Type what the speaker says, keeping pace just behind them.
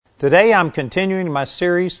Today I'm continuing my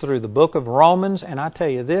series through the book of Romans, and I tell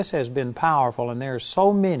you, this has been powerful, and there are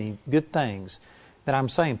so many good things that I'm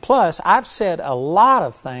saying. Plus, I've said a lot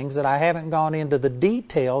of things that I haven't gone into the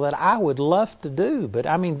detail that I would love to do. But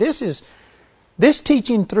I mean, this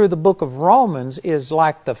teaching through the book of Romans is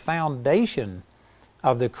like the foundation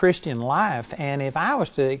of the Christian life, and if I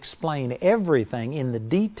was to explain everything in the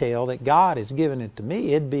detail that God has given it to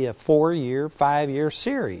me, it'd be a 4-year, 5-year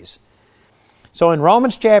series. So in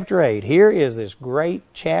Romans chapter 8, here is this great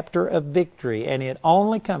chapter of victory, and it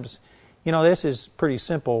only comes, this is pretty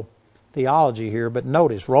simple theology here, but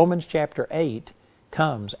notice Romans chapter 8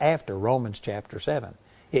 comes after Romans chapter 7.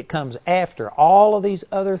 It comes after all of these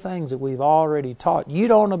other things that we've already taught. You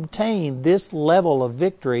don't obtain this level of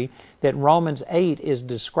victory that Romans 8 is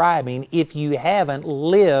describing if you haven't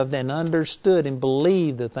lived and understood and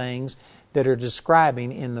believed the things that are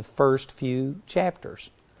describing in the first few chapters.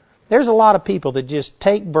 There's a lot of people that just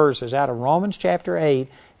take verses out of Romans chapter 8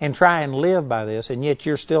 and try and live by this, and yet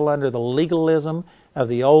you're still under the legalism of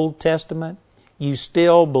the Old Testament. You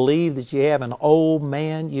still believe that you have an old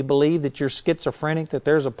man. You believe that you're schizophrenic, that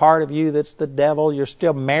there's a part of you that's the devil. You're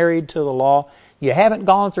still married to the law. You haven't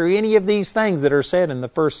gone through any of these things that are said in the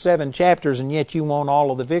first 7 chapters, and yet you want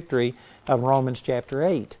all of the victory of Romans chapter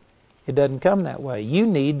 8. It doesn't come that way. You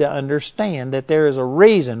need to understand that there is a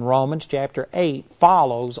reason Romans chapter 8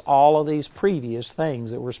 follows all of these previous things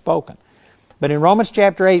that were spoken. But in Romans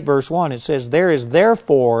chapter 8, verse 1, it says, "There is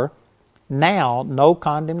therefore now no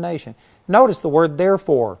condemnation." Notice the word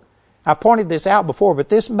therefore. I've pointed this out before, but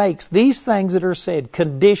this makes these things that are said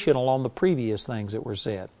conditional on the previous things that were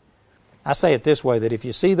said. I say it this way, that if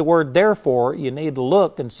you see the word therefore, you need to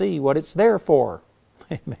look and see what it's there for.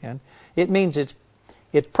 Amen. It means it's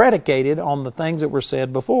predicated on the things that were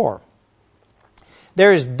said before.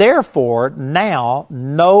 There is therefore now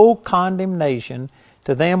no condemnation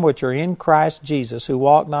to them which are in Christ Jesus, who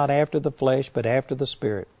walk not after the flesh, but after the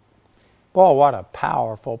Spirit. Boy, what a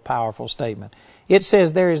powerful, powerful statement. It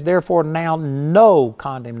says there is therefore now no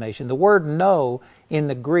condemnation. The word no in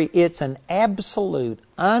the Greek, it's an absolute,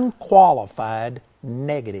 unqualified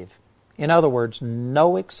negative. In other words,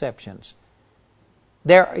 no exceptions.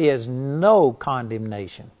 There is no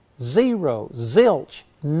condemnation. Zero, zilch,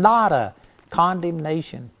 nada,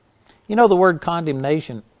 condemnation. The word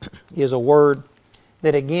condemnation is a word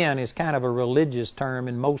that, again, is kind of a religious term,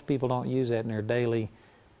 and most people don't use that in their daily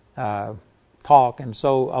talk, and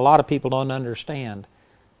so a lot of people don't understand.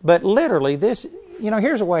 But literally, this,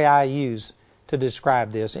 here's a way I use to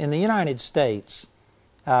describe this. In the United States,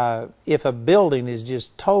 if a building is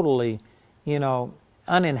just totally,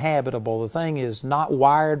 uninhabitable, the thing is not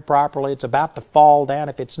wired properly, it's about to fall down,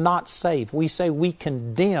 if it's not safe, we say we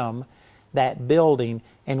condemn that building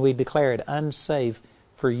and we declare it unsafe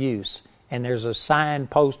for use. And there's a sign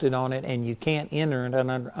posted on it, and you can't enter it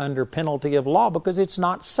under penalty of law because it's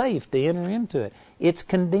not safe to enter into it. It's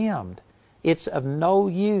condemned. It's of no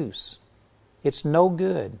use. It's no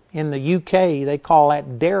good. In the UK, they call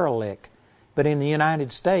that derelict, but in the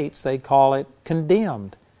United States, they call it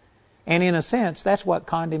condemned. And in a sense, that's what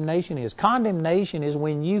condemnation is. Condemnation is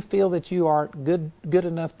when you feel that you aren't good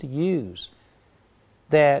enough to use,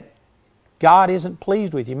 that God isn't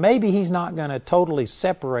pleased with you. Maybe He's not going to totally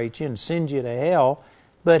separate you and send you to hell,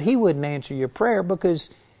 but He wouldn't answer your prayer because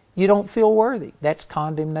you don't feel worthy. That's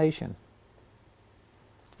condemnation.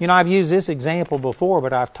 I've used this example before,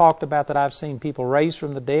 but I've talked about that I've seen people raised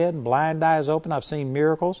from the dead and blind eyes open. I've seen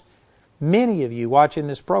miracles. Many of you watching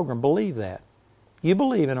this program believe that. You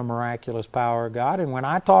believe in a miraculous power of God, and when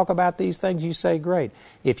I talk about these things, you say, great.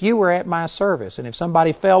 If you were at my service, and if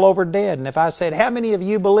somebody fell over dead, and if I said, how many of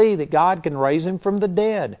you believe that God can raise him from the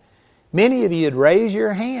dead? Many of you would raise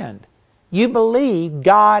your hand. You believe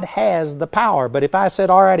God has the power. But if I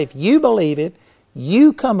said, all right, if you believe it,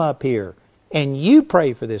 you come up here, and you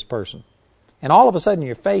pray for this person. And all of a sudden,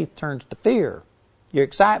 your faith turns to fear. Your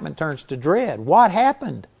excitement turns to dread. What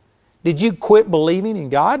happened? Did you quit believing in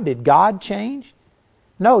God? Did God change?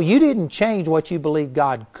 No, you didn't change what you believed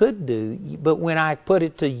God could do, but when I put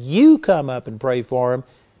it to you come up and pray for him,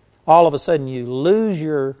 all of a sudden you lose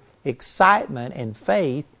your excitement and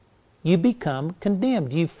faith, you become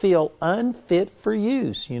condemned. You feel unfit for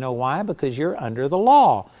use. You know why? Because you're under the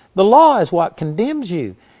law. The law is what condemns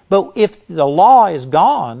you. But if the law is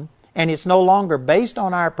gone and it's no longer based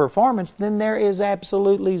on our performance, then there is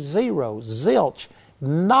absolutely zero, zilch,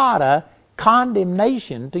 nada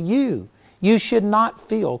condemnation to you. You should not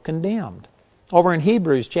feel condemned. Over in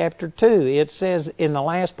Hebrews chapter 2, it says, in the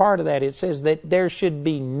last part of that, it says that there should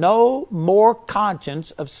be no more conscience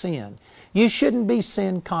of sin. You shouldn't be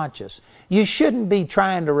sin conscious. You shouldn't be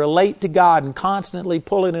trying to relate to God and constantly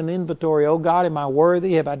pulling an inventory. Oh God, am I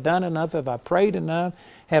worthy? Have I done enough? Have I prayed enough?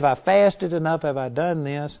 Have I fasted enough? Have I done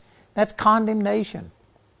this? That's condemnation.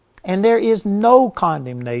 And there is no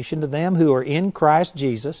condemnation to them who are in Christ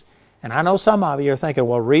Jesus. And I know some of you are thinking,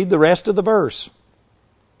 well, read the rest of the verse.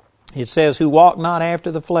 It says, who walk not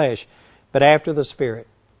after the flesh, but after the Spirit.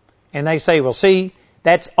 And they say, well, see,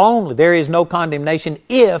 there is no condemnation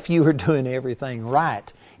if you are doing everything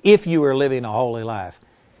right, if you are living a holy life.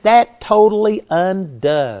 That totally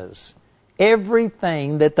undoes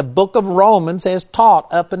everything that the book of Romans has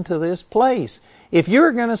taught up until this place. If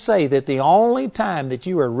you're going to say that the only time that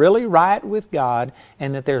you are really right with God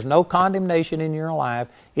and that there's no condemnation in your life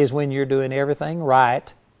is when you're doing everything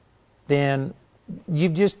right, then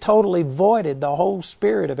you've just totally voided the whole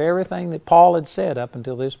spirit of everything that Paul had said up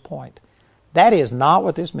until this point. That is not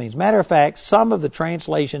what this means. Matter of fact, some of the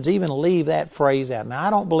translations even leave that phrase out. Now, I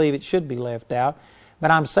don't believe it should be left out,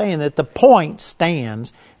 but I'm saying that the point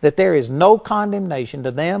stands that there is no condemnation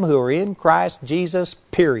to them who are in Christ Jesus,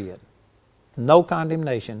 period. No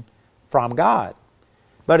condemnation from God.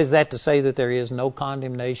 But is that to say that there is no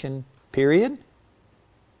condemnation, period?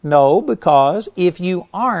 No, because if you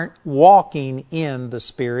aren't walking in the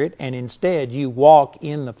Spirit and instead you walk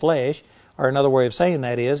in the flesh, or another way of saying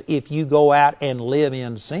that is, if you go out and live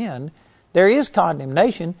in sin, there is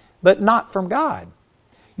condemnation, but not from God.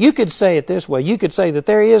 You could say it this way. You could say that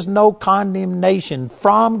there is no condemnation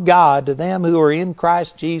from God to them who are in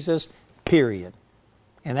Christ Jesus, period.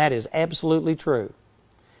 And that is absolutely true.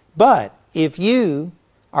 But if you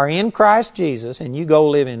are in Christ Jesus and you go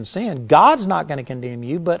live in sin, God's not going to condemn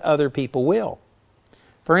you, but other people will.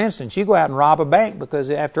 For instance, you go out and rob a bank because,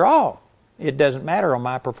 after all, it doesn't matter on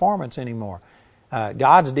my performance anymore.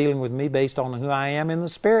 God's dealing with me based on who I am in the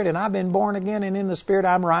Spirit, and I've been born again, and in the Spirit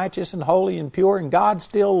I'm righteous and holy and pure, and God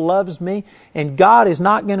still loves me, and God is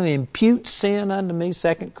not going to impute sin unto me,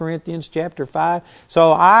 2 Corinthians chapter 5.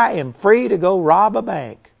 So I am free to go rob a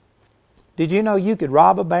bank. Did you know you could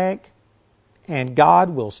rob a bank and God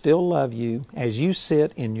will still love you as you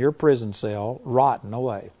sit in your prison cell rotting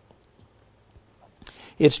away?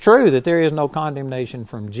 It's true that there is no condemnation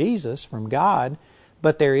from Jesus, from God,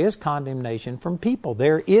 but there is condemnation from people.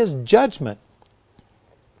 There is judgment.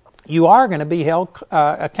 You are going to be held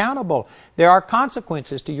accountable. There are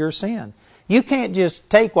consequences to your sin. You can't just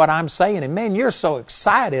take what I'm saying and, man, you're so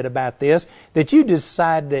excited about this that you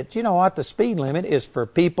decide that, you know what, the speed limit is for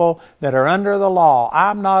people that are under the law.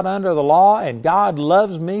 I'm not under the law, and God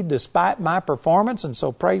loves me despite my performance, and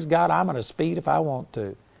so praise God, I'm going to speed if I want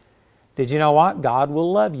to. Did you know what? God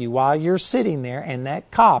will love you while you're sitting there and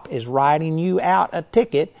that cop is writing you out a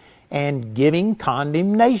ticket and giving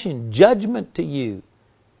condemnation, judgment to you.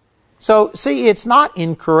 So, see, it's not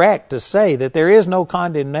incorrect to say that there is no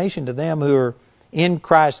condemnation to them who are in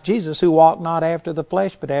Christ Jesus, who walk not after the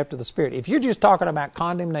flesh but after the Spirit. If you're just talking about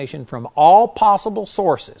condemnation from all possible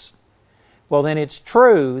sources, well, then it's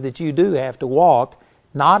true that you do have to walk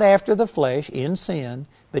not after the flesh in sin,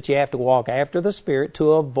 but you have to walk after the Spirit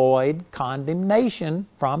to avoid condemnation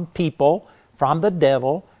from people, from the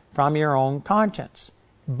devil, from your own conscience.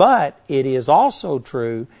 But it is also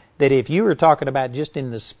true that if you were talking about just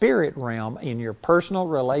in the spirit realm, in your personal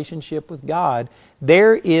relationship with God,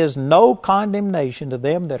 there is no condemnation to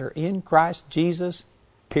them that are in Christ Jesus,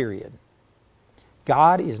 period.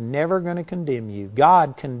 God is never going to condemn you.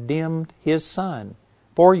 God condemned His Son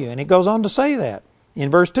for you. And it goes on to say that. In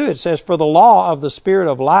verse 2 it says, for the law of the Spirit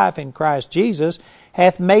of life in Christ Jesus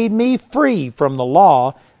hath made me free from the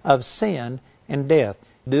law of sin and death.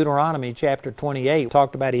 Deuteronomy chapter 28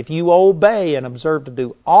 talked about if you obey and observe to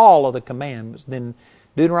do all of the commandments, then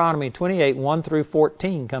Deuteronomy 28, 1 through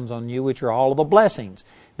 14 comes on you, which are all of the blessings.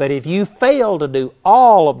 But if you fail to do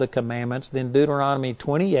all of the commandments, then Deuteronomy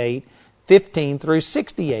 28, 15 through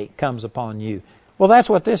 68 comes upon you. Well, that's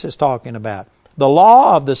what this is talking about. The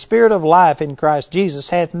law of the Spirit of life in Christ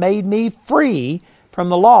Jesus hath made me free from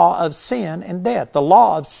the law of sin and death. The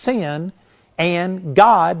law of sin and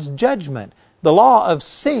God's judgment. The law of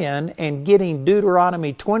sin and getting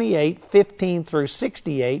Deuteronomy 28, 15 through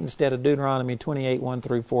 68 instead of Deuteronomy 28, 1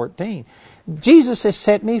 through 14. Jesus has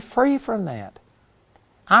set me free from that.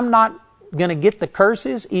 I'm not going to get the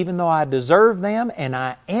curses even though I deserve them, and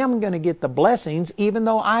I am going to get the blessings even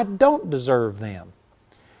though I don't deserve them.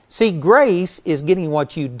 See, grace is getting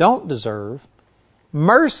what you don't deserve.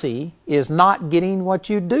 Mercy is not getting what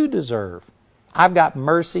you do deserve. I've got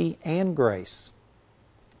mercy and grace.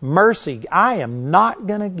 Mercy, I am not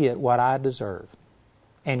going to get what I deserve.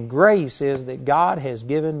 And grace is that God has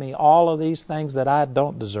given me all of these things that I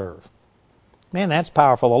don't deserve. Man, that's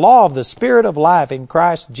powerful. The law of the Spirit of life in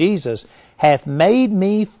Christ Jesus hath made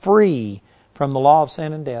me free from the law of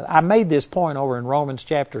sin and death. I made this point over in Romans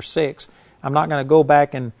chapter 6. I'm not going to go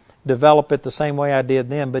back and develop it the same way I did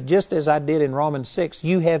then, but just as I did in Romans 6,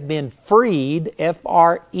 you have been freed,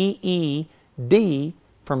 F-R-E-E-D,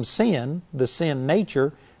 from sin, the sin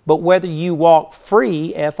nature, but whether you walk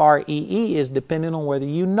free, F-R-E-E, is dependent on whether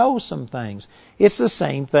you know some things. It's the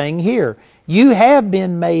same thing here. You have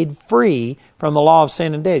been made free from the law of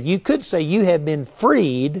sin and death. You could say you have been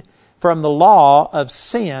freed from the law of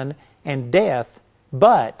sin and death,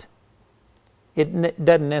 but it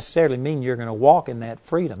doesn't necessarily mean you're going to walk in that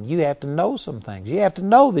freedom. You have to know some things. You have to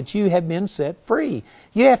know that you have been set free.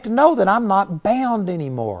 You have to know that I'm not bound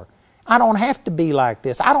anymore. I don't have to be like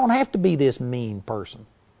this. I don't have to be this mean person.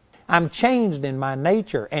 I'm changed in my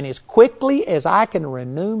nature, and as quickly as I can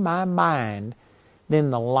renew my mind,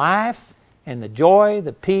 then the life and the joy,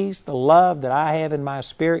 the peace, the love that I have in my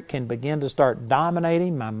spirit can begin to start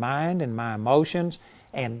dominating my mind and my emotions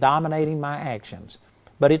and dominating my actions.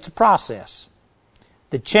 But it's a process.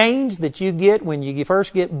 The change that you get when you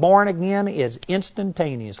first get born again is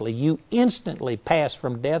instantaneously. You instantly pass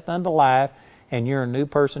from death unto life, and you're a new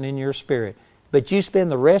person in your spirit. But you spend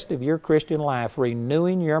the rest of your Christian life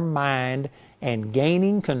renewing your mind and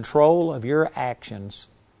gaining control of your actions,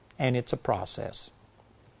 and it's a process.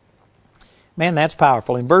 Man, that's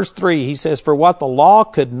powerful. In verse 3, he says, "For what the law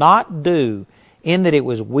could not do, in that it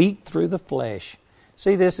was weak through the flesh."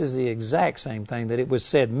 See, this is the exact same thing that it was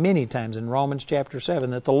said many times in Romans chapter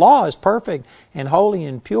 7, that the law is perfect and holy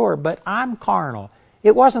and pure, but I'm carnal.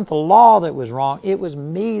 It wasn't the law that was wrong, it was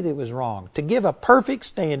me that was wrong. To give a perfect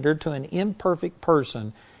standard to an imperfect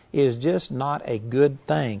person is just not a good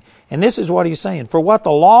thing. And this is what he's saying. For what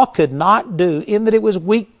the law could not do, in that it was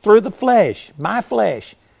weak through the flesh, my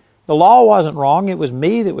flesh. The law wasn't wrong, it was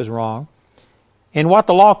me that was wrong. And what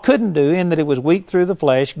the law couldn't do, in that it was weak through the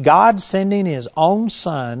flesh, God sending His own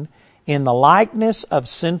Son in the likeness of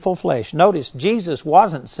sinful flesh. Notice, Jesus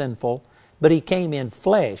wasn't sinful, but He came in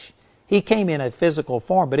flesh. He came in a physical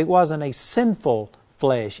form, but it wasn't a sinful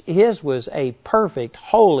flesh. His was a perfect,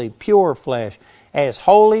 holy, pure flesh, as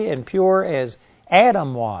holy and pure as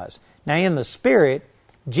Adam was. Now in the Spirit,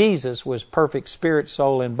 Jesus was perfect spirit,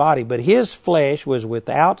 soul, and body, but His flesh was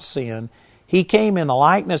without sin. He came in the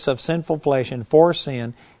likeness of sinful flesh, and for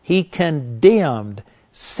sin, He condemned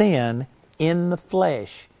sin in the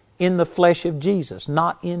flesh of Jesus,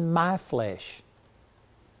 not in my flesh.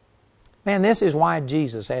 Man, this is why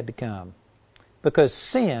Jesus had to come. Because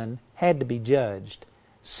sin had to be judged.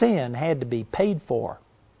 Sin had to be paid for.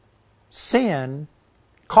 Sin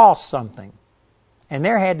cost something. And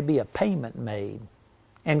there had to be a payment made.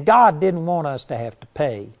 And God didn't want us to have to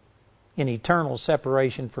pay in eternal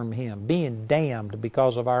separation from Him, being damned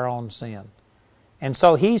because of our own sin. And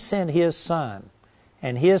so He sent His Son.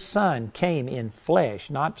 And His Son came in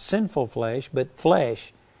flesh, not sinful flesh, but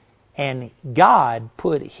flesh. And God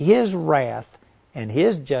put His wrath and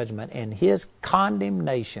His judgment and His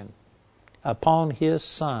condemnation upon His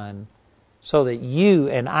Son so that you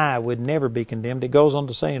and I would never be condemned. It goes on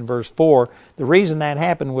to say in verse 4, the reason that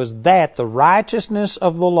happened was that the righteousness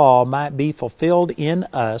of the law might be fulfilled in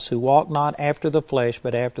us who walk not after the flesh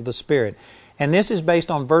but after the Spirit. And this is based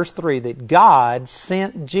on verse 3, that God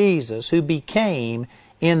sent Jesus, who became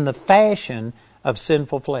in the fashion of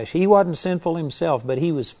sinful flesh. He wasn't sinful Himself, but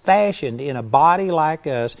He was fashioned in a body like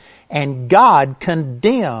us, and God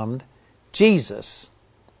condemned Jesus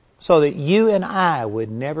so that you and I would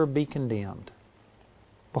never be condemned.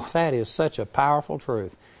 Boy, that is such a powerful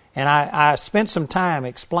truth. And I spent some time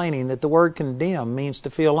explaining that the word condemn means to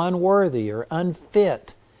feel unworthy or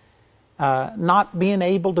unfit, not being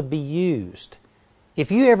able to be used.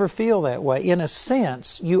 If you ever feel that way, in a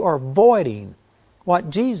sense, you are voiding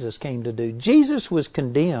what Jesus came to do. Jesus was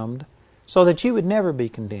condemned so that you would never be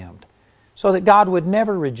condemned, so that God would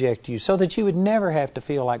never reject you, so that you would never have to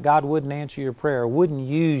feel like God wouldn't answer your prayer, or wouldn't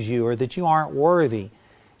use you, or that you aren't worthy.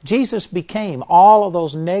 Jesus became all of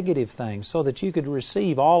those negative things so that you could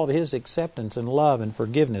receive all of His acceptance and love and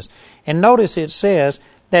forgiveness. And notice it says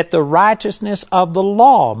that the righteousness of the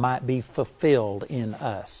law might be fulfilled in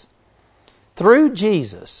us. Through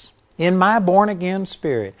Jesus, in my born-again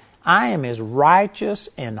spirit, I am as righteous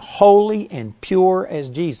and holy and pure as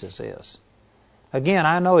Jesus is. Again,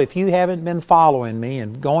 I know if you haven't been following me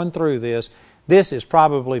and going through this, this is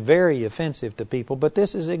probably very offensive to people, but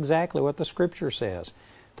this is exactly what the Scripture says.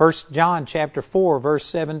 1 John chapter 4, verse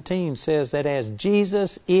 17 says that as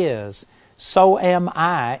Jesus is, so am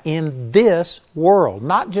I in this world.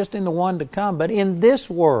 Not just in the one to come, but in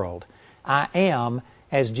this world I am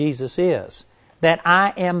as Jesus is. that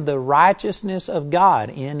I am the righteousness of God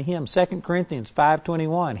in Him. 2 Corinthians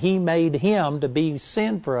 5:21. He made Him to be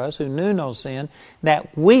sin for us who knew no sin,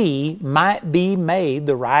 that we might be made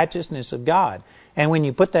the righteousness of God. And when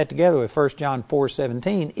you put that together with 1 John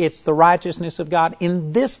 4:17, it's the righteousness of God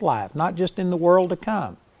in this life, not just in the world to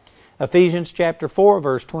come. Ephesians chapter 4,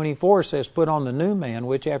 verse 24 says, put on the new man,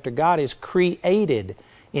 which after God is created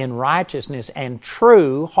in righteousness and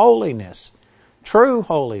true holiness. True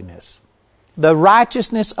holiness. The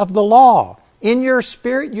righteousness of the law. In your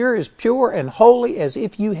spirit, you're as pure and holy as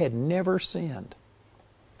if you had never sinned.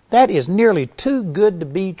 That is nearly too good to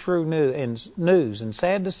be true news. And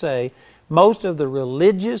sad to say, most of the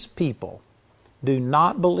religious people do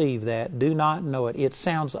not believe that, do not know it. It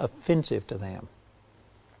sounds offensive to them.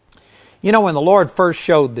 You know, when the Lord first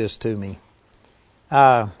showed this to me,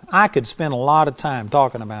 I could spend a lot of time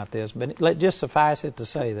talking about this, but let just suffice it to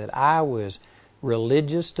say that I was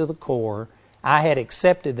religious to the core. I had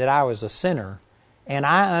accepted that I was a sinner, and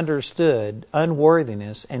I understood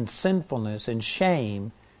unworthiness and sinfulness and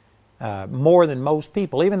shame more than most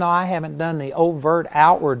people. Even though I haven't done the overt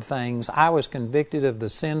outward things, I was convicted of the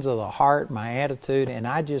sins of the heart, my attitude, and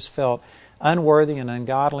I just felt unworthy and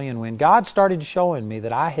ungodly. And when God started showing me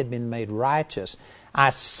that I had been made righteous, I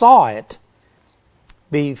saw it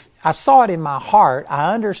in my heart.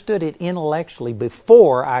 I understood it intellectually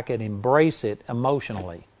before I could embrace it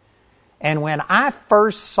emotionally. And when I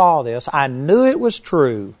first saw this, I knew it was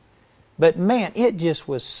true. But man, it just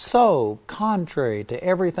was so contrary to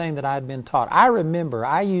everything that I'd been taught. I remember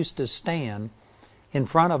I used to stand in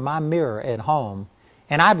front of my mirror at home,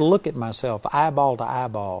 and I'd look at myself eyeball to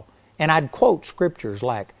eyeball, and I'd quote scriptures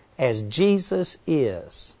like, as Jesus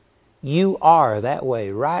is, you are that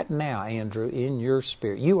way right now, Andrew, in your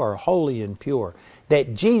spirit. You are holy and pure.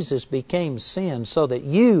 That Jesus became sin so that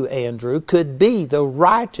you, Andrew, could be the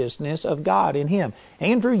righteousness of God in Him.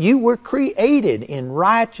 Andrew, you were created in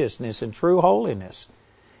righteousness and true holiness.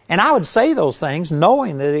 And I would say those things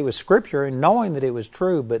knowing that it was Scripture and knowing that it was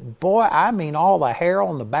true. But boy, I mean, all the hair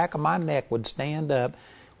on the back of my neck would stand up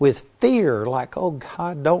with fear, like, oh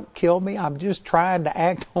God, don't kill me. I'm just trying to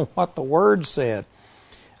act on what the Word said.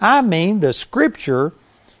 I mean, the Scripture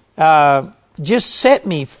just set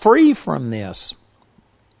me free from this.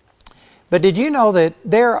 But did you know that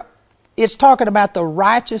it's talking about the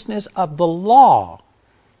righteousness of the law?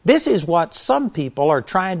 This is what some people are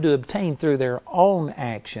trying to obtain through their own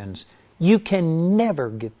actions. You can never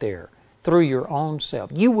get there through your own self.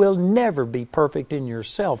 You will never be perfect in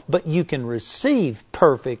yourself, but you can receive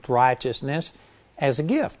perfect righteousness as a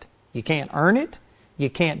gift. You can't earn it. You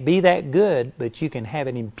can't be that good, but you can have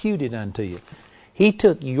it imputed unto you. He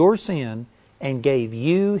took your sin and gave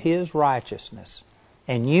you His righteousness.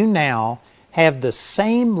 And you now have the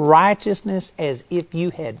same righteousness as if you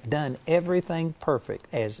had done everything perfect,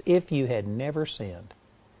 as if you had never sinned.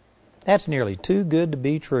 That's nearly too good to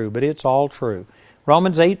be true, but it's all true.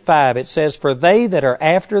 Romans 8:5, it says, for they that are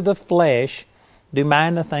after the flesh do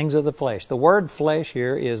mind the things of the flesh. The word flesh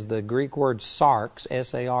here is the Greek word sarx,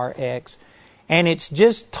 S-A-R-X, and it's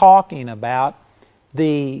just talking about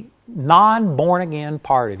the non-born again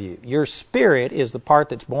part of you. Your spirit is the part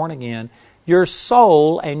that's born again. Your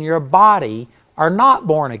soul and your body are not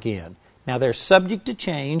born again. Now they're subject to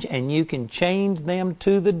change, and you can change them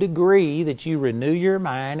to the degree that you renew your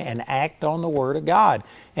mind and act on the Word of God.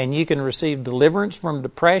 And you can receive deliverance from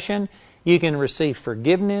depression. You can receive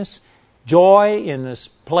forgiveness, joy in this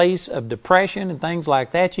place of depression and things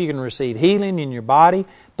like that. You can receive healing in your body.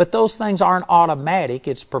 But those things aren't automatic.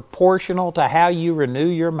 It's proportional to how you renew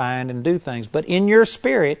your mind and do things. But in your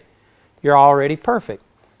spirit, you're already perfect.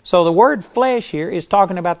 So the word flesh here is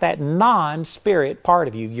talking about that non-spirit part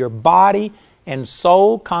of you, your body and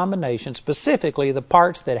soul combination, specifically the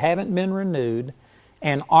parts that haven't been renewed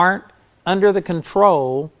and aren't under the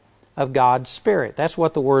control of God's Spirit. That's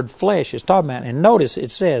what the word flesh is talking about. And notice it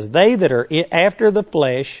says, they that are after the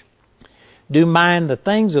flesh do mind the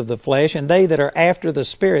things of the flesh, and they that are after the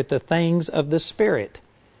Spirit, the things of the Spirit.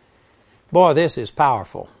 Boy, this is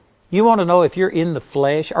powerful. You want to know if you're in the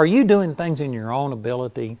flesh, are you doing things in your own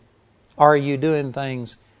ability, or are you doing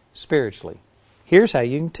things spiritually? Here's how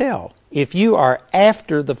you can tell. If you are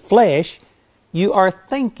after the flesh, you are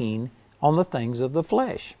thinking on the things of the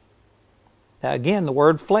flesh. Now again, the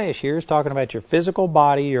word flesh here is talking about your physical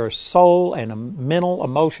body, your soul, and a mental,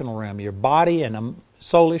 emotional realm, your body and a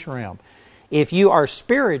soulish realm. If you are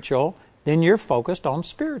spiritual, then you're focused on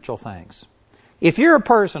spiritual things. If you're a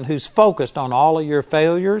person who's focused on all of your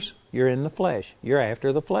failures, you're in the flesh. You're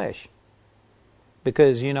after the flesh.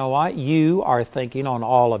 Because you know what? You are thinking on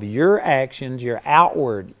all of your actions, your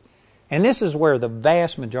outward. And this is where the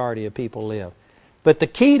vast majority of people live. But the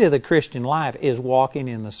key to the Christian life is walking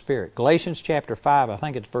in the Spirit. Galatians chapter 5, I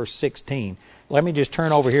think it's verse 16. Let me just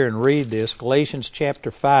turn over here and read this. Galatians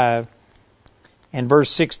chapter 5 and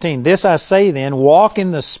verse 16. This I say then, walk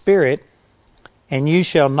in the Spirit, and you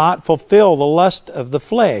shall not fulfill the lust of the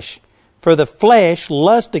flesh. For the flesh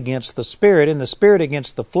lusts against the Spirit, and the Spirit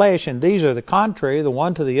against the flesh, and these are the contrary, the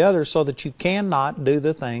one to the other, so that you cannot do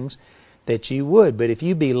the things that you would. But if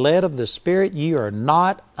you be led of the Spirit, you are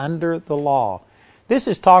not under the law. This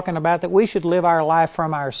is talking about that we should live our life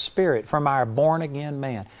from our spirit, from our born-again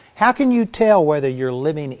man. How can you tell whether you're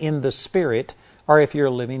living in the Spirit or if you're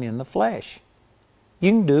living in the flesh?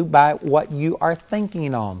 You can do by what you are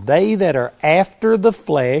thinking on. They that are after the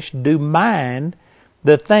flesh do mind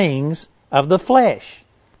the things of the flesh.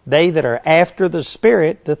 They that are after the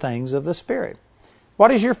Spirit, the things of the Spirit.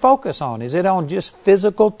 What is your focus on? Is it on just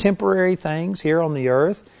physical, temporary things here on the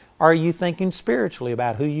earth? Or are you thinking spiritually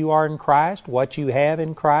about who you are in Christ, what you have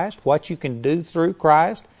in Christ, what you can do through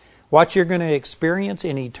Christ, what you're going to experience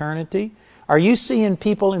in eternity? Are you seeing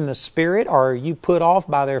people in the Spirit, or are you put off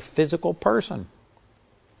by their physical person?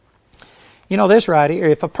 You know this right here,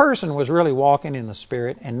 if a person was really walking in the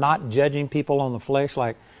Spirit and not judging people on the flesh,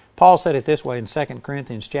 like Paul said it this way in 2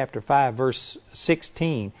 Corinthians chapter 5, verse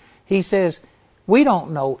 16, he says, we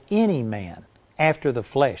don't know any man after the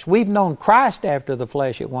flesh. We've known Christ after the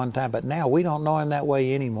flesh at one time, but now we don't know Him that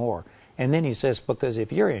way anymore. And then he says, because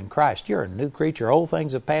if you're in Christ, you're a new creature. Old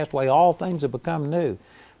things have passed away, all things have become new.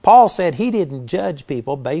 Paul said he didn't judge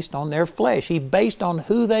people based on their flesh. He based on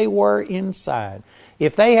who they were inside.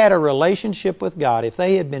 If they had a relationship with God, if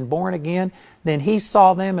they had been born again, then he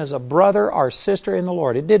saw them as a brother or sister in the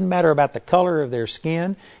Lord. It didn't matter about the color of their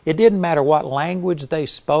skin. It didn't matter what language they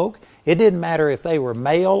spoke. It didn't matter if they were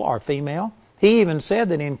male or female. He even said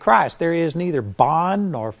that in Christ there is neither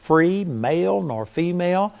bond nor free, male nor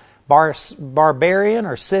female, barbarian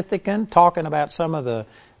or Scythian, talking about some of the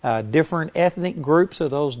different ethnic groups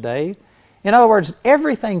of those days. In other words,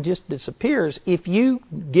 everything just disappears. If you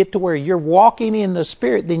get to where you're walking in the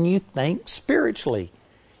Spirit, then you think spiritually.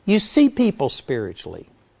 You see people spiritually.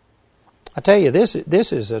 I tell you, this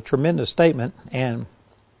is a tremendous statement, and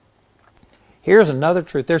here's another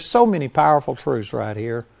truth. There's so many powerful truths right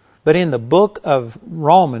here. But in the book of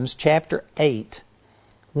Romans, chapter 8,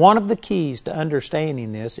 one of the keys to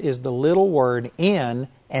understanding this is the little word in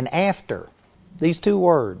and after. These two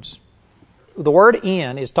words. The word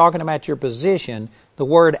in is talking about your position. The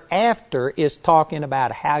word after is talking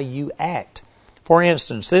about how you act. For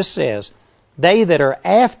instance, this says, they that are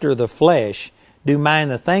after the flesh do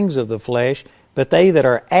mind the things of the flesh, but they that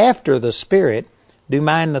are after the Spirit do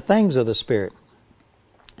mind the things of the Spirit.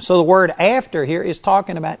 So the word after here is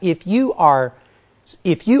talking about if you are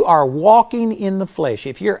walking in the flesh,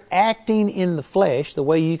 if you're acting in the flesh, the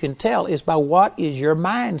way you can tell is by what is your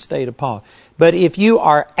mind stayed upon. But if you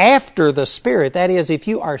are after the Spirit, that is, if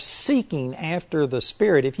you are seeking after the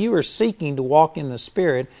Spirit, if you are seeking to walk in the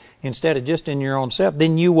Spirit instead of just in your own self,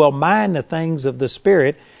 then you will mind the things of the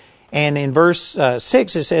Spirit. And in verse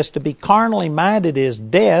 6 it says, to be carnally minded is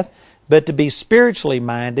death, but to be spiritually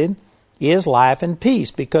minded is life and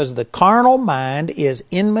peace, because the carnal mind is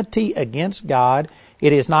enmity against God.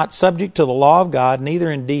 It is not subject to the law of God,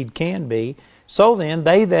 neither indeed can be. So then,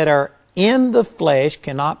 they that are in the flesh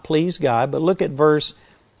cannot please God. But look at verse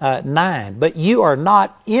 9. But you are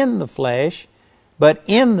not in the flesh, but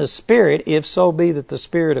in the Spirit, if so be that the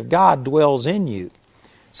Spirit of God dwells in you.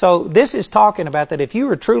 So this is talking about that if you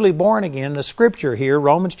are truly born again, the Scripture here,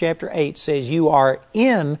 Romans chapter 8, says you are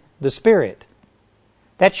in the Spirit.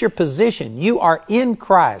 That's your position. You are in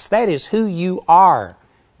Christ. That is who you are.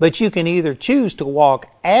 But you can either choose to walk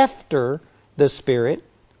after the Spirit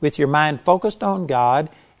with your mind focused on God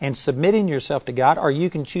and submitting yourself to God, or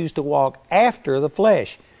you can choose to walk after the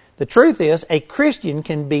flesh. The truth is, a Christian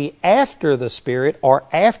can be after the Spirit or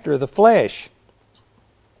after the flesh.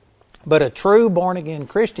 But a true born-again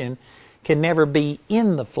Christian can never be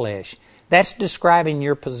in the flesh. That's describing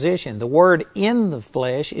your position. The word in the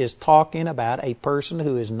flesh is talking about a person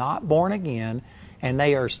who is not born again and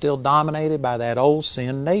they are still dominated by that old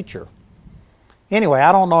sin nature. Anyway,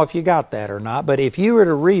 I don't know if you got that or not, but if you were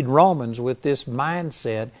to read Romans with this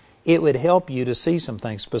mindset, it would help you to see some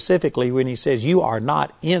things, specifically when he says you are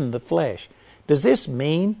not in the flesh. Does this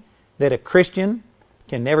mean that a Christian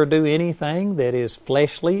can never do anything that is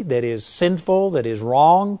fleshly, that is sinful, that is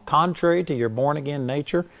wrong, contrary to your born-again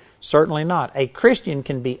nature? Certainly not. A Christian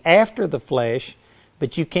can be after the flesh,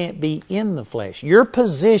 but you can't be in the flesh. Your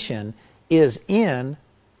position is in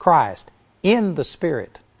Christ, in the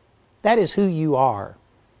Spirit. That is who you are.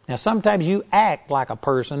 Now, sometimes you act like a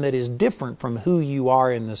person that is different from who you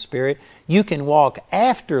are in the Spirit. You can walk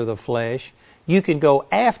after the flesh. You can go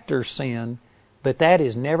after sin, but that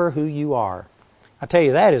is never who you are. I tell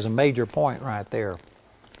you, that is a major point right there,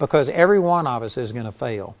 because every one of us is going to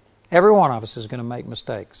fail. Every one of us is going to make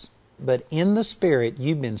mistakes. But in the Spirit,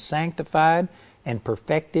 you've been sanctified and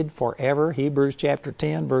perfected forever. Hebrews chapter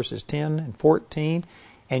 10, verses 10 and 14.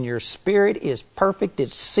 And your spirit is perfect.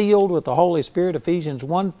 It's sealed with the Holy Spirit, Ephesians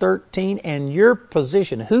 1:13. And your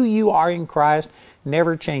position, who you are in Christ,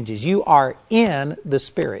 never changes. You are in the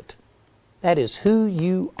Spirit. That is who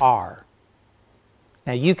you are.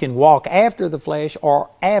 Now, you can walk after the flesh or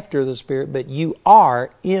after the Spirit, but you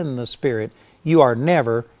are in the Spirit. You are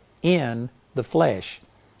never in the flesh.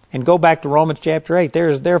 And go back to Romans chapter 8. There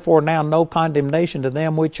is therefore now no condemnation to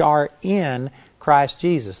them which are in Christ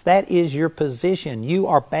Jesus. That is your position. You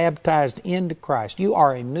are baptized into Christ. You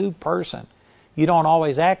are a new person. You don't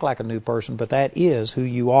always act like a new person, but that is who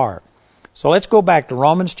you are. So let's go back to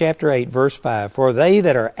Romans chapter 8, verse 5. For they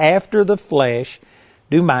that are after the flesh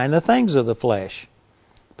do mind the things of the flesh,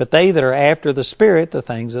 but they that are after the Spirit, the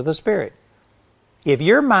things of the Spirit. If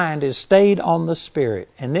your mind is stayed on the Spirit,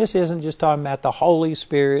 and this isn't just talking about the Holy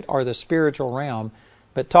Spirit or the spiritual realm,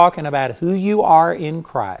 but talking about who you are in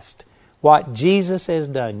Christ, what Jesus has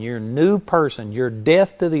done, your new person, your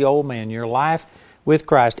death to the old man, your life with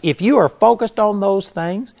Christ. If you are focused on those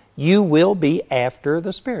things, you will be after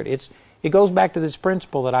the Spirit. It goes back to this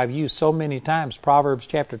principle that I've used so many times. Proverbs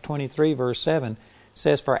chapter 23, verse 7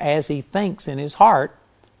 says, For as he thinks in his heart,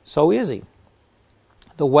 so is he.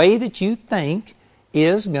 The way that you think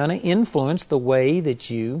is going to influence the way that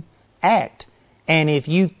you act. And if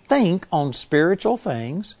you think on spiritual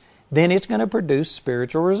things, then it's going to produce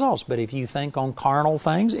spiritual results. But if you think on carnal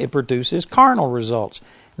things, it produces carnal results.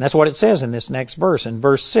 And that's what it says in this next verse. In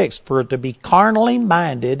verse 6, For to be carnally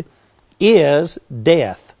minded is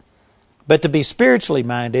death, but to be spiritually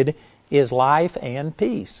minded is life and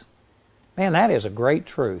peace. Man, that is a great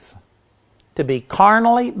truth. To be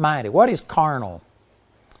carnally minded. What is carnal?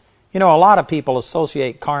 You know, a lot of people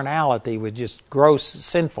associate carnality with just gross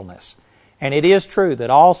sinfulness. And it is true that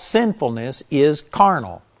all sinfulness is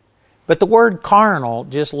carnal. But the word carnal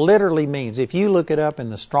just literally means, if you look it up in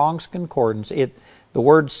the Strong's Concordance, the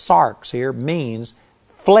word sarx here means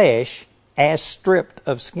flesh as stripped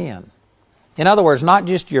of skin. In other words, not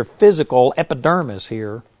just your physical epidermis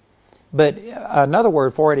here, but another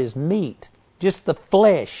word for it is meat, just the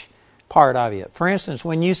flesh part of it. For instance,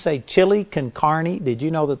 when you say chili con carne, did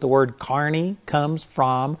you know that the word carne comes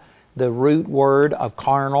from the root word of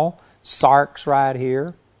carnal, sarx right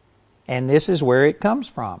here? And this is where it comes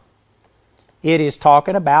from. It is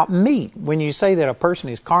talking about meat. When you say that a person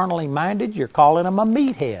is carnally minded, you're calling them a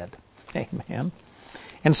meathead. Amen.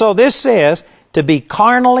 And so this says, to be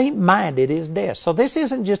carnally minded is death. So this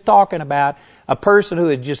isn't just talking about a person who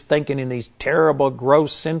is just thinking in these terrible,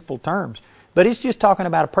 gross, sinful terms. But it's just talking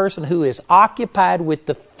about a person who is occupied with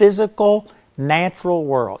the physical, natural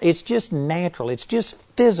world. It's just natural. It's just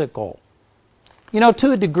physical. You know,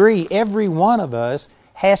 to a degree, every one of us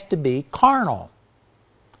has to be carnal.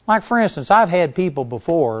 Like, for instance, I've had people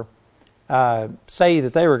before say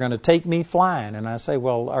that they were going to take me flying. And I say,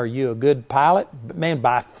 well, are you a good pilot? Man,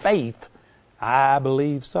 by faith, I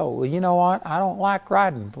believe so. Well, you know what? I don't like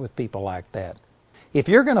riding with people like that. If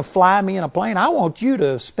you're going to fly me in a plane, I want you to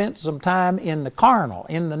have spent some time in the carnal,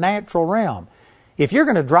 in the natural realm. If you're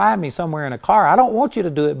going to drive me somewhere in a car, I don't want you to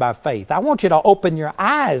do it by faith. I want you to open your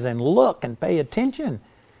eyes and look and pay attention.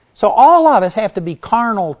 So all of us have to be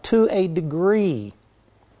carnal to a degree.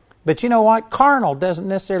 But you know what? Carnal doesn't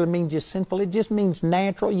necessarily mean just sinful. It just means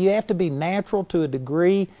natural. You have to be natural to a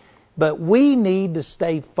degree. But we need to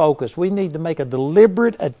stay focused. We need to make a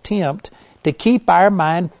deliberate attempt to keep our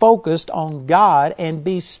mind focused on God and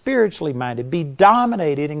be spiritually minded, be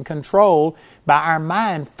dominated and controlled by our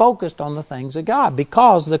mind focused on the things of God,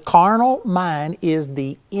 because the carnal mind is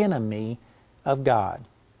the enemy of God.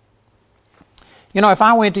 You know, if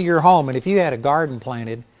I went to your home and if you had a garden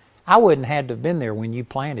planted, I wouldn't have to have been there when you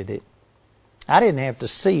planted it. I didn't have to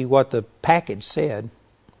see what the package said,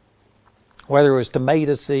 whether it was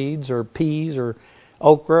tomato seeds or peas or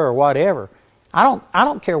okra or whatever. I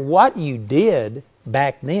don't care what you did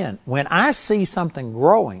back then. When I see something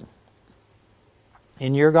growing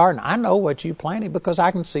in your garden, I know what you planted because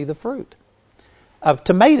I can see the fruit. A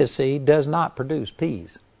tomato seed does not produce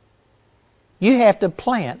peas. You have to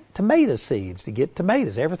plant tomato seeds to get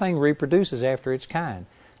tomatoes. Everything reproduces after its kind.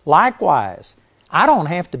 Likewise, I don't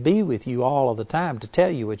have to be with you all of the time to tell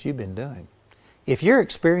you what you've been doing. If you're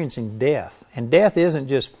experiencing death, and death isn't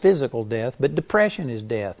just physical death, but depression is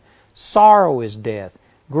death, sorrow is death,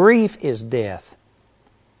 Grief is death.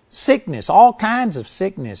 Sickness, all kinds of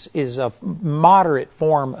sickness, is a moderate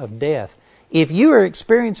form of death. If you are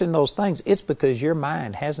experiencing those things, it's because your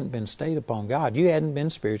mind hasn't been stayed upon God. You hadn't been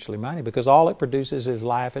spiritually minded, because all it produces is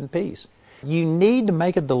life and peace. You need to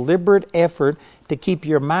make a deliberate effort to keep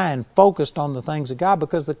your mind focused on the things of God,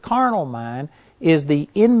 because the carnal mind is the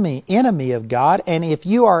enemy of God. And if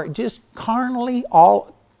you are just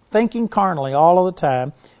thinking carnally all of the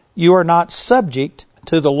time, you are not subject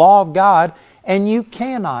to the law of God, and you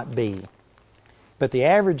cannot be. But the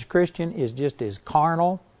average Christian is just as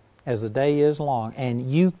carnal as the day is long,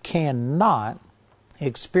 and you cannot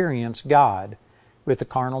experience God with the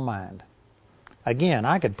carnal mind. Again,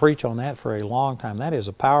 I could preach on that for a long time. That is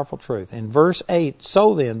a powerful truth. In verse 8,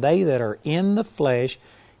 so then they that are in the flesh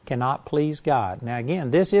cannot please God. Now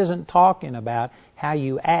again, this isn't talking about how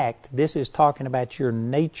you act. This is talking about your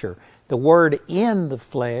nature. The word in the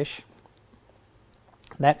flesh,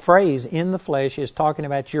 that phrase in the flesh, is talking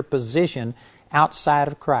about your position outside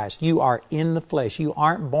of Christ. You are in the flesh. You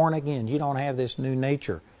aren't born again. You don't have this new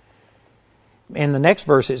nature. In the next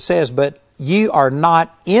verse it says, but you are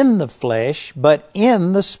not in the flesh, but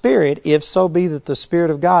in the Spirit, if so be that the Spirit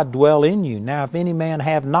of God dwell in you. Now if any man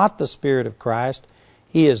have not the Spirit of Christ,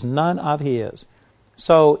 he is none of his.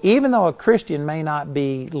 So even though a Christian may not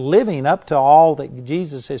be living up to all that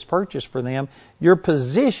Jesus has purchased for them, your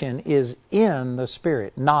position is in the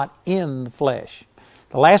Spirit, not in the flesh.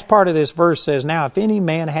 The last part of this verse says, now if any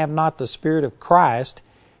man have not the Spirit of Christ,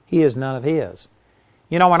 he is none of his.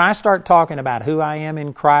 You know, when I start talking about who I am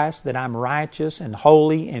in Christ, that I'm righteous and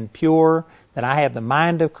holy and pure, that I have the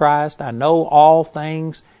mind of Christ, I know all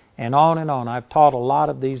things, and on and on. I've taught a lot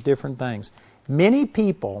of these different things. Many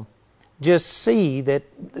people just see that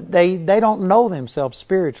they don't know themselves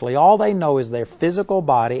spiritually. All they know is their physical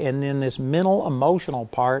body and then this mental, emotional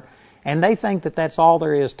part, and they think that that's all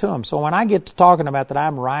there is to them. So when I get to talking about that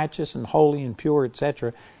I'm righteous and holy and pure,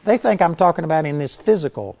 etc., they think I'm talking about in this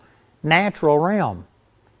physical, natural realm.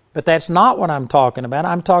 But that's not what I'm talking about.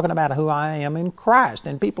 I'm talking about who I am in Christ.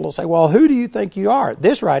 And people will say, well, who do you think you are?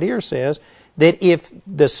 This right here says that if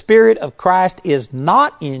the Spirit of Christ is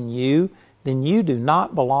not in you, then you do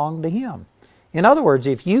not belong to Him. In other words,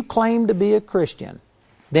 if you claim to be a Christian,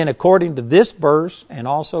 then according to this verse and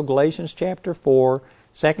also Galatians chapter 4,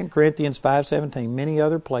 2 Corinthians 5:17, many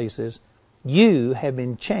other places, you have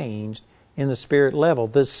been changed in the spirit level.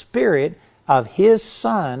 The Spirit of His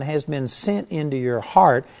Son has been sent into your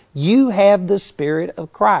heart. You have the Spirit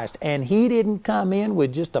of Christ. And He didn't come in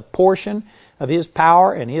with just a portion of His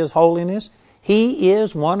power and His holiness. He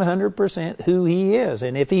is 100% who He is.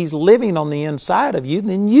 And if He's living on the inside of you,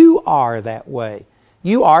 then you are that way.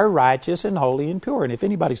 You are righteous and holy and pure. And if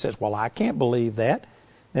anybody says, well, I can't believe that,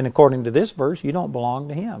 then according to this verse, you don't belong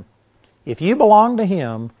to Him. If you belong to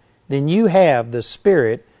Him, then you have the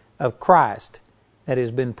Spirit of Christ that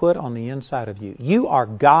has been put on the inside of you. You are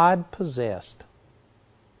God-possessed.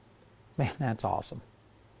 Man, that's awesome.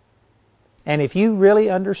 And if you really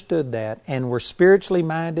understood that and were spiritually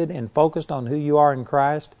minded and focused on who you are in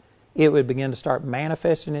Christ, it would begin to start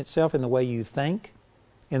manifesting itself in the way you think,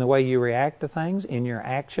 in the way you react to things, in your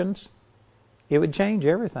actions. It would change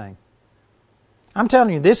everything. I'm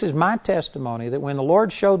telling you, this is my testimony that when the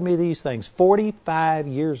Lord showed me these things 45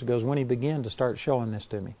 years ago is when He began to start showing this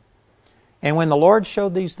to me. And when the Lord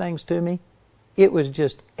showed these things to me, it was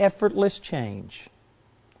just effortless change.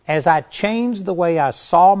 As I changed the way I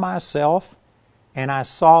saw myself and I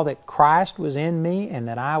saw that Christ was in me and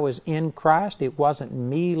that I was in Christ, it wasn't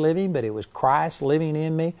me living, but it was Christ living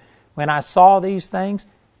in me. When I saw these things,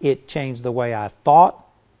 it changed the way I thought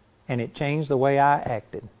and it changed the way I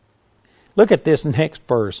acted. Look at this next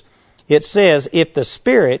verse. It says, if the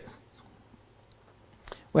Spirit...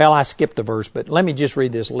 Well, I skipped a verse, but let me just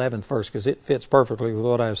read this 11th verse because it fits perfectly with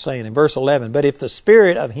what I was saying. In verse 11, but if the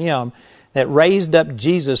Spirit of Him that raised up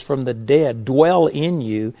Jesus from the dead dwell in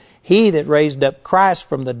you, He that raised up Christ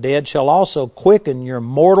from the dead shall also quicken your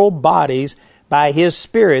mortal bodies by His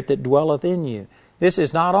Spirit that dwelleth in you. This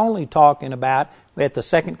is not only talking about at the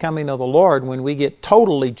second coming of the Lord when we get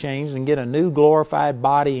totally changed and get a new glorified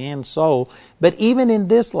body and soul, but even in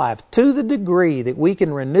this life, to the degree that we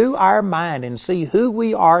can renew our mind and see who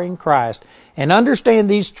we are in Christ and understand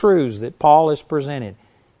these truths that Paul has presented,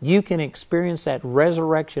 you can experience that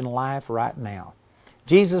resurrection life right now.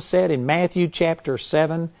 Jesus said in Matthew chapter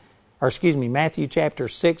 6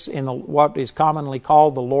 in what is commonly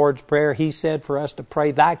called the Lord's Prayer, He said for us to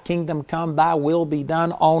pray, Thy kingdom come, Thy will be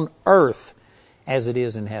done on earth as it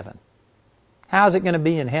is in heaven. How is it going to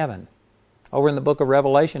be in heaven? Over in the book of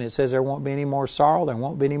Revelation, it says there won't be any more sorrow, there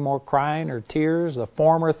won't be any more crying or tears. The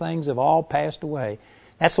former things have all passed away.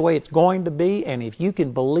 That's the way it's going to be, and if you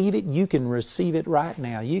can believe it, you can receive it right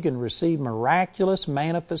now. You can receive miraculous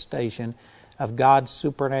manifestation of God's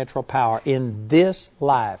supernatural power in this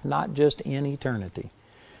life, not just in eternity.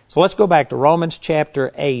 So let's go back to Romans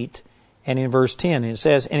chapter 8 and in verse 10. It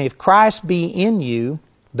says, "And if Christ be in you,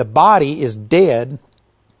 the body is dead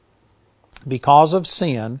because of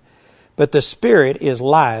sin, but the Spirit is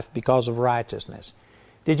life because of righteousness."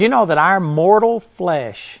 Did you know that our mortal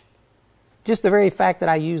flesh, just the very fact that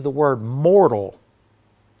I use the word mortal,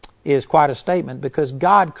 is quite a statement, because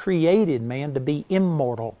God created man to be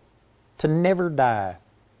immortal, to never die.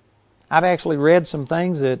 I've actually read some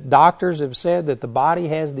things that doctors have said that the body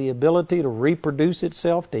has the ability to reproduce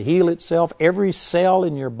itself, to heal itself. Every cell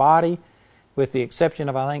in your body, with the exception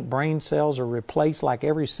of, I think, brain cells, are replaced like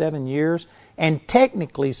every 7 years. And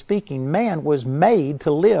technically speaking, man was made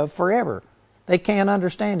to live forever. They can't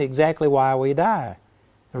understand exactly why we die.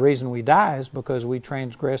 The reason we die is because we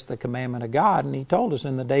transgressed the commandment of God, and He told us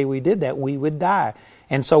in the day we did that, we would die.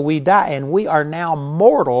 And so we die, and we are now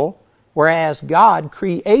mortal, whereas God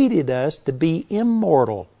created us to be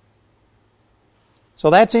immortal. So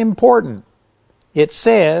that's important. It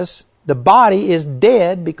says the body is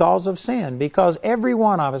dead because of sin, because every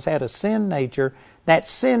one of us had a sin nature. That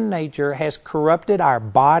sin nature has corrupted our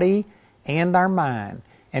body and our mind.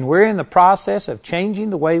 And we're in the process of changing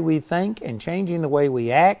the way we think and changing the way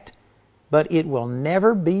we act, but it will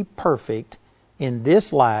never be perfect in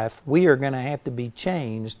this life. We are going to have to be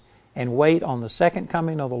changed and wait on the second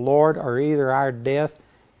coming of the Lord, or either our death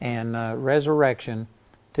and resurrection,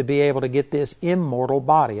 to be able to get this immortal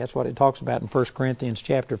body. That's what it talks about in 1 Corinthians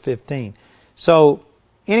chapter 15. So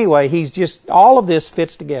anyway, all of this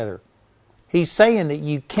fits together. He's saying that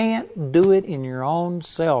you can't do it in your own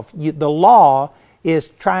self. The law is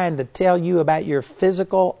trying to tell you about your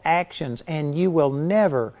physical actions, and you will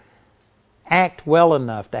never act well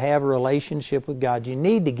enough to have a relationship with God. You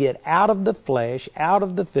need to get out of the flesh, out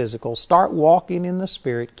of the physical, start walking in the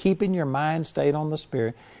Spirit, keeping your mind stayed on the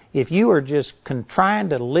Spirit. If you are just trying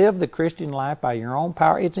to live the Christian life by your own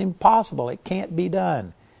power, it's impossible. It can't be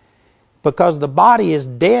done. Because the body is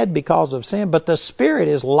dead because of sin, but the Spirit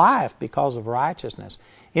is life because of righteousness.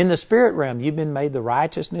 In the spirit realm, you've been made the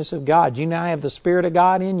righteousness of God. You now have the Spirit of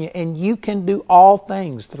God in you, and you can do all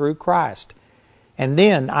things through Christ. And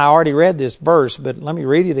then, I already read this verse, but let me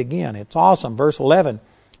read it again. It's awesome. Verse 11.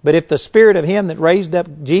 "But if the Spirit of Him that raised up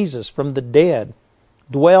Jesus from the dead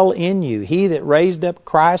dwell in you, He that raised up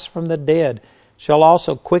Christ from the dead shall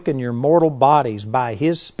also quicken your mortal bodies by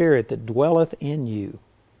His Spirit that dwelleth in you."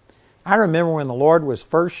 I remember when the Lord was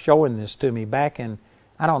first showing this to me back in,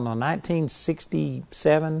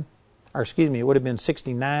 1967, it would have been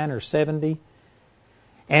 69 or 70.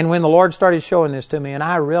 And when the Lord started showing this to me, and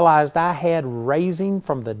I realized I had raising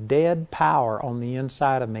from the dead power on the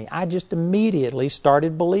inside of me, I just immediately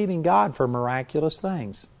started believing God for miraculous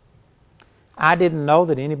things. I didn't know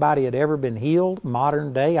that anybody had ever been healed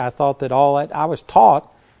modern day. I thought that I was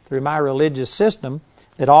taught through my religious system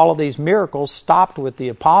that all of these miracles stopped with the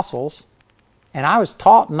apostles, and I was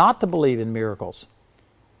taught not to believe in miracles.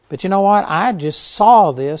 But you know what? I just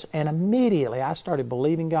saw this, and immediately I started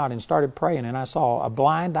believing God and started praying, and I saw a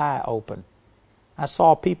blind eye open. I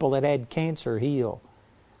saw people that had cancer heal.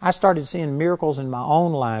 I started seeing miracles in my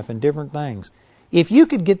own life and different things. If you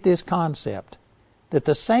could get this concept that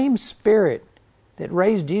the same Spirit that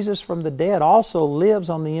raised Jesus from the dead also lives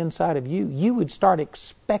on the inside of you, you would start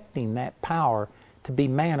expecting that power to be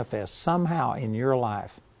manifest somehow in your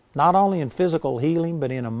life. Not only in physical healing,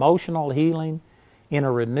 but in emotional healing, in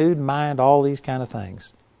a renewed mind, all these kind of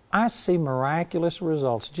things. I see miraculous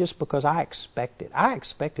results just because I expect it. I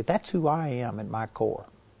expect it. That's who I am at my core.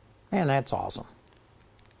 Man, that's awesome.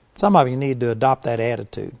 Some of you need to adopt that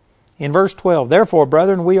attitude. In verse 12, "Therefore,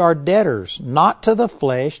 brethren, we are debtors, not to the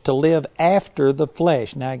flesh, to live after the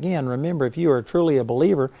flesh." Now again, remember, if you are truly a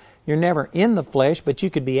believer, you're never in the flesh, but you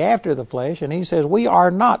could be after the flesh. And he says, we are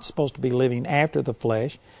not supposed to be living after the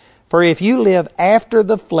flesh. "For if you live after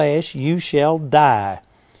the flesh, you shall die."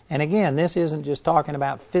 And again, this isn't just talking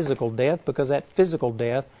about physical death, because that physical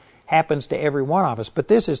death happens to every one of us. But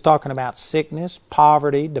this is talking about sickness,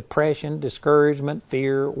 poverty, depression, discouragement,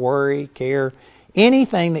 fear, worry, care.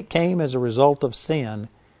 Anything that came as a result of sin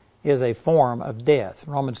is a form of death.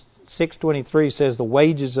 Romans 6:23 says the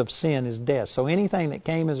wages of sin is death. So anything that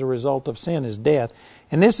came as a result of sin is death.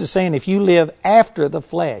 And this is saying if you live after the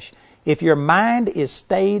flesh, if your mind is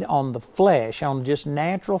stayed on the flesh, on just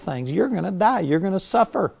natural things, you're going to die. You're going to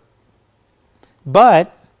suffer.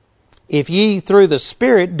 "But if ye through the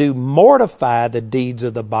Spirit do mortify the deeds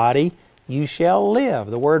of the body, you shall live."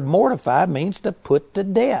 The word mortify means to put to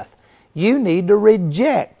death. You need to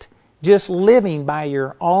reject just living by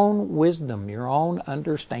your own wisdom, your own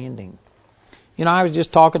understanding. You know, I was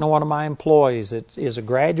just talking to one of my employees that is a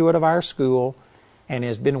graduate of our school and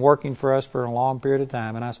has been working for us for a long period of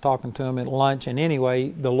time. And I was talking to him at lunch. And anyway,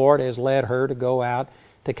 the Lord has led her to go out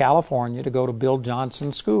to California to go to Bill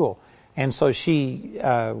Johnson School. And so she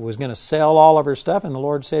was going to sell all of her stuff. And the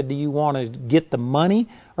Lord said, do you want to get the money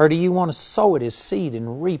or do you want to sow it as seed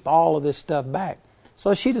and reap all of this stuff back?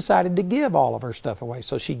 So she decided to give all of her stuff away.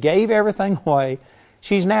 So she gave everything away.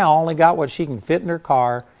 She's now only got what she can fit in her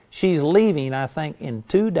car. She's leaving, I think, in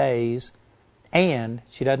 2 days. And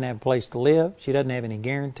she doesn't have a place to live. She doesn't have any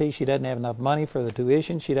guarantee. She doesn't have enough money for the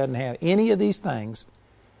tuition. She doesn't have any of these things.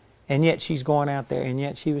 And yet she's going out there. And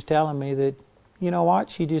yet she was telling me that, you know what?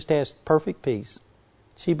 She just has perfect peace.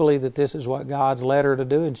 She believed that this is what God's led her to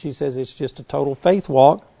do. And she says it's just a total faith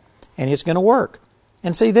walk. And it's going to work.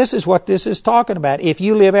 And see, this is what this is talking about. If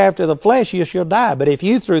you live after the flesh, you shall die. But if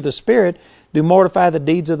you through the Spirit do mortify the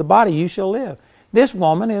deeds of the body, you shall live. This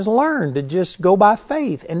woman has learned to just go by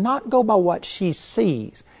faith and not go by what she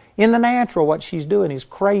sees. In the natural, what she's doing is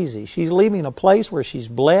crazy. She's leaving a place where she's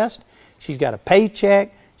blessed. She's got a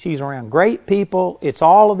paycheck. She's around great people. It's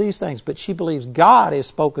all of these things. But she believes God has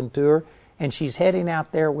spoken to her, and she's heading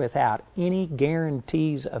out there without any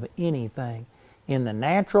guarantees of anything. In the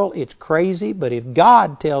natural, it's crazy, but if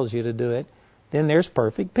God tells you to do it, then there's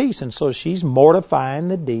perfect peace. And so she's mortifying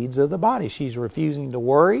the deeds of the body. She's refusing to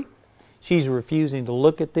worry. She's refusing to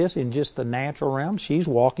look at this in just the natural realm. She's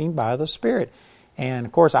walking by the Spirit. And,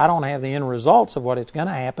 of course, I don't have the end results of what it's going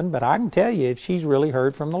to happen, but I can tell you if she's really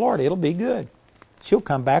heard from the Lord, it'll be good. She'll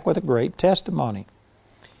come back with a great testimony.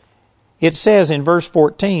 It says in verse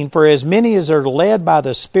 14, for as many as are led by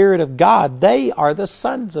the Spirit of God, they are the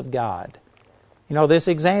sons of God. You know, this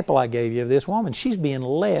example I gave you of this woman, she's being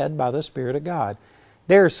led by the Spirit of God.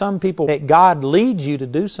 There are some people that God leads you to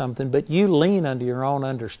do something, but you lean under your own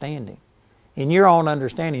understanding. In your own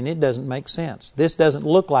understanding, it doesn't make sense. This doesn't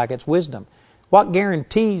look like it's wisdom. What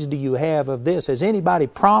guarantees do you have of this? Has anybody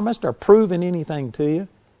promised or proven anything to you?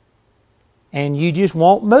 And you just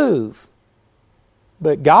won't move.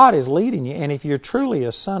 But God is leading you. And if you're truly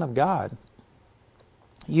a son of God,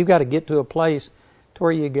 you've got to get to a place to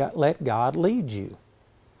where let God lead you.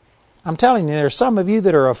 I'm telling you, there are some of you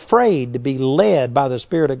that are afraid to be led by the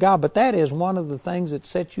Spirit of God, but that is one of the things that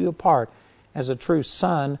sets you apart as a true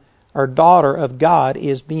son or daughter of God,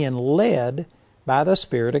 is being led by the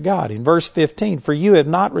Spirit of God. In verse 15, for you have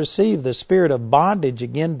not received the spirit of bondage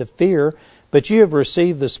again to fear, but you have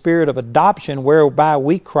received the spirit of adoption, whereby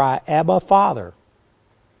we cry, Abba, Father.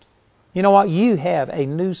 You know what? You have a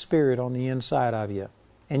new spirit on the inside of you.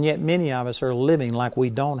 And yet many of us are living like we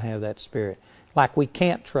don't have that spirit, like we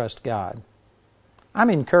can't trust God. I'm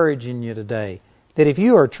encouraging you today that if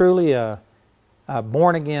you are truly a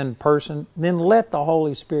born-again person, then let the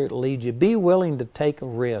Holy Spirit lead you. Be willing to take a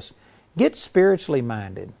risk. Get spiritually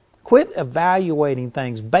minded. Quit evaluating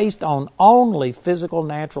things based on only physical,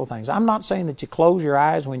 natural things. I'm not saying that you close your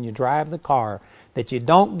eyes when you drive the car, that you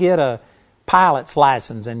don't get a pilot's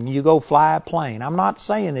license and you go fly a plane. I'm not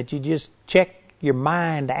saying that you just check your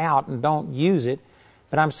mind out and don't use it,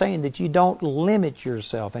 but I'm saying that you don't limit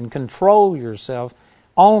yourself and control yourself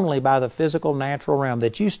only by the physical, natural realm,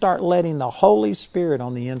 that you start letting the Holy Spirit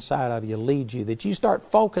on the inside of you lead you, that you start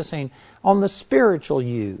focusing on the spiritual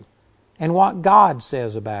you and what God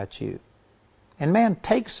says about you. And man,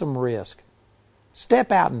 take some risk.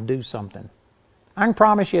 Step out and do something. I can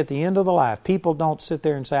promise you at the end of the life, people don't sit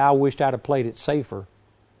there and say, I wished I'd have played it safer.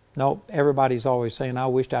 No, everybody's always saying, I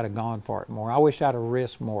wished I'd have gone for it more. I wish I'd have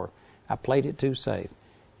risked more. I played it too safe.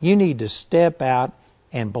 You need to step out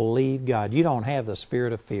and believe God. You don't have the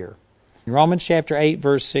spirit of fear. In Romans chapter 8,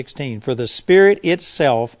 verse 16, for the Spirit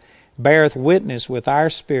itself beareth witness with our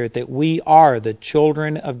spirit that we are the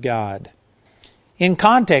children of God. In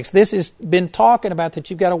context, this has been talking about that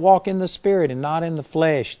you've got to walk in the Spirit and not in the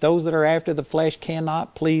flesh. Those that are after the flesh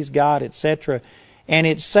cannot please God, etc. And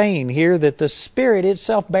it's saying here that the Spirit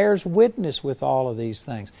itself bears witness with all of these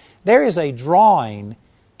things. There is a drawing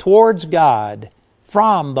towards God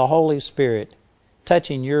from the Holy Spirit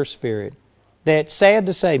touching your spirit. That's sad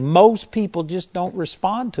to say, most people just don't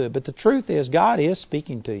respond to it. But the truth is, God is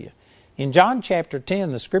speaking to you. In John chapter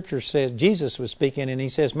 10, the Scripture says, Jesus was speaking and He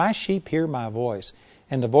says, my sheep hear my voice,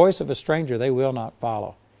 and the voice of a stranger they will not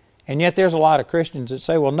follow. And yet there's a lot of Christians that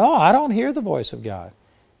say, well, no, I don't hear the voice of God.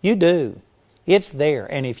 You do. It's there.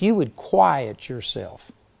 And if you would quiet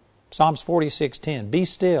yourself, Psalms 46:10, be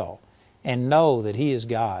still and know that He is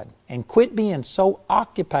God. And quit being so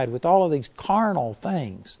occupied with all of these carnal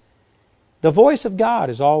things The voice of God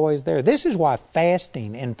is always there. This is why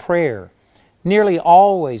fasting and prayer nearly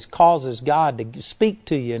always causes God to speak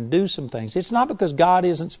to you and do some things. It's not because God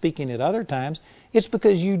isn't speaking at other times. It's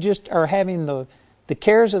because you just are having the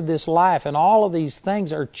cares of this life, and all of these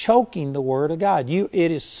things are choking the Word of God. It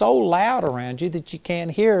is so loud around you that you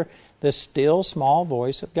can't hear the still small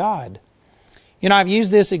voice of God. You know, I've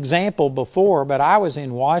used this example before, but I was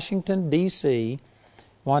in Washington, D.C.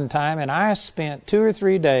 one time, and I spent 2 or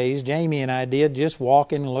 3 days, Jamie and I did, just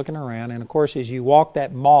walking and looking around. And of course, as you walk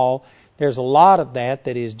that mall, there's a lot of that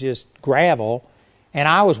is just gravel. And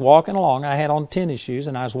I was walking along, I had on tennis shoes,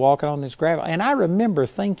 and I was walking on this gravel. And I remember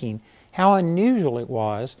thinking how unusual it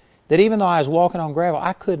was that even though I was walking on gravel,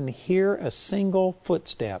 I couldn't hear a single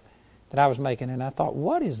footstep that I was making. And I thought,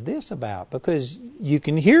 what is this about? Because you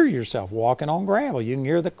can hear yourself walking on gravel. You can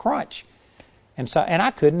hear the crunch. And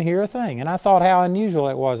I couldn't hear a thing. And I thought how unusual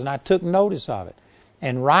it was, and I took notice of it.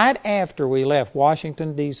 And right after we left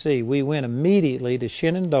Washington, D.C., we went immediately to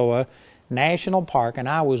Shenandoah National Park, and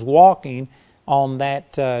I was walking on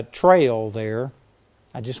that trail there.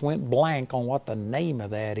 I just went blank on what the name of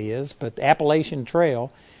that is, but the Appalachian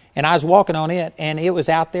Trail. And I was walking on it, and it was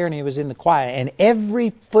out there, and it was in the quiet. And every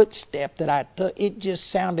footstep that I took, it just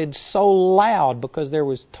sounded so loud because there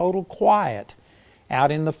was total quiet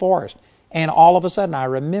out in the forest. And all of a sudden, I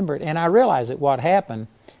remembered, and I realized that what happened,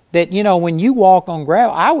 that, you know, when you walk on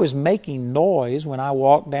gravel, I was making noise when I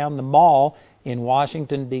walked down the mall in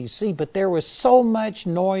Washington, D.C., but there was so much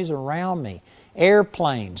noise around me.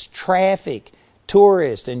 Airplanes, traffic,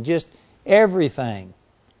 tourists, and just everything,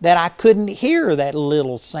 that I couldn't hear that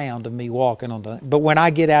little sound of me walking on the... But when I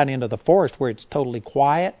get out into the forest where it's totally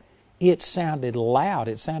quiet, it sounded loud.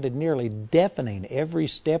 It sounded nearly deafening every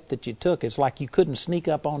step that you took. It's like you couldn't sneak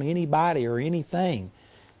up on anybody or anything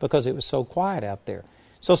because it was so quiet out there.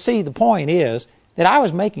 So see, the point is that I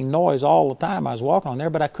was making noise all the time I was walking on there,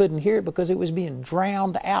 but I couldn't hear it because it was being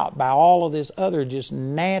drowned out by all of this other just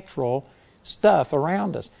natural stuff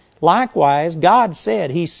around us. Likewise, God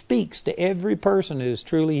said He speaks to every person who is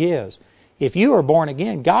truly His. If you are born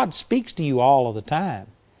again, God speaks to you all of the time,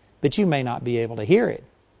 but you may not be able to hear it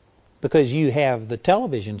because you have the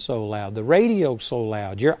television so loud, the radio so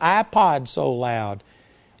loud, your iPod so loud,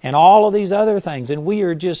 and all of these other things. And we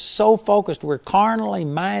are just so focused, we're carnally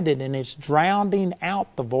minded, and it's drowning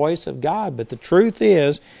out the voice of God. But the truth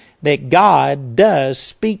is that God does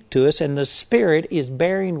speak to us, and the Spirit is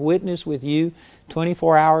bearing witness with you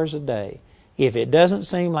 24 hours a day. If it doesn't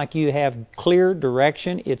seem like you have clear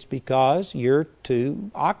direction, it's because you're too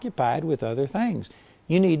occupied with other things.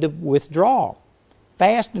 You need to withdraw.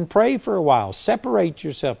 Fast and pray for a while. Separate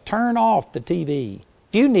yourself. Turn off the TV.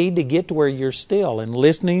 You need to get to where you're still and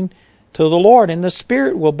listening to the Lord, and the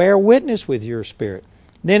Spirit will bear witness with your spirit.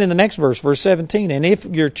 Then in the next verse, verse 17, and if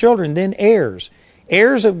your children, then heirs,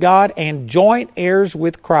 heirs of God and joint heirs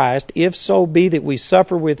with Christ, if so be that we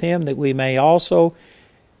suffer with Him, that we may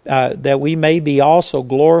be also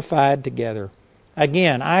glorified together.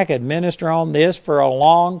 Again, I could minister on this for a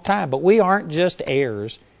long time, but we aren't just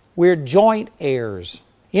heirs. We're joint heirs.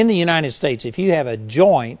 In the United States, if you have a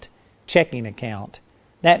joint checking account,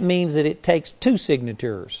 that means that it takes 2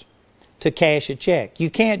 signatures to cash a check.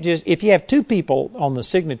 You can't just, if you have 2 people on the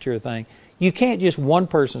signature thing, you can't just one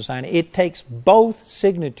person sign it. It takes both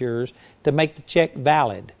signatures to make the check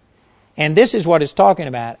valid. And this is what it's talking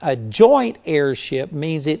about. A joint heirship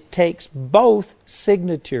means it takes both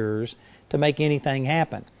signatures to make anything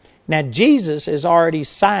happen. Now, Jesus has already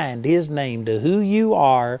signed His name to who you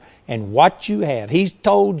are and what you have. He's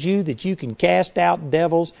told you that you can cast out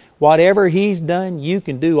devils. Whatever He's done, you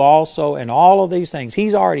can do also, and all of these things.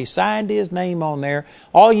 He's already signed His name on there.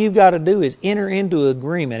 All you've got to do is enter into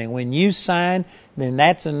agreement. And when you sign, then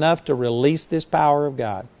that's enough to release this power of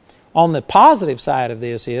God. On the positive side of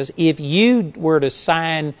this is, if you were to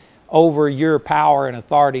sign over your power and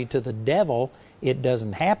authority to the devil, it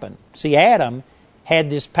doesn't happen. See, Adam had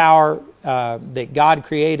this power that God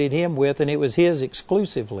created him with, and it was his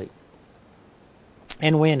exclusively.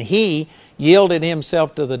 And when he yielded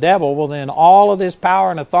himself to the devil, well, then all of this power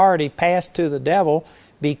and authority passed to the devil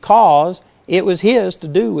because it was his to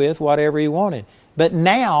do with whatever he wanted. But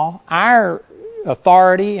now our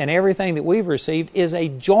authority and everything that we've received is a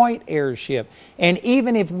joint heirship. And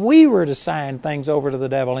even if we were to sign things over to the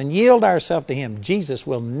devil and yield ourselves to him, Jesus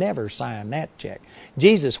will never sign that check.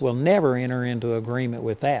 Jesus will never enter into agreement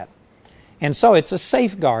with that. And so it's a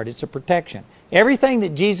safeguard, it's a protection. Everything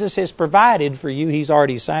that Jesus has provided for you, He's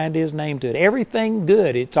already signed His name to it. Everything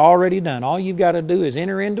good, it's already done. All you've got to do is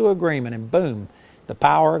enter into agreement, and boom, the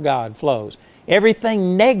power of God flows.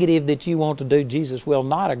 Everything negative that you want to do, Jesus will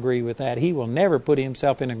not agree with that. He will never put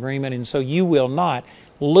himself in agreement, and so you will not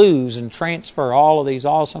lose and transfer all of these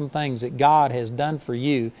awesome things that God has done for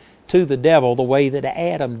you to the devil the way that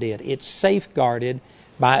Adam did. It's safeguarded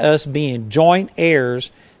by us being joint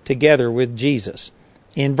heirs together with Jesus.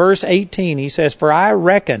 In verse 18 he says, "For I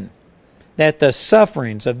reckon that the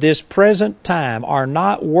sufferings of this present time are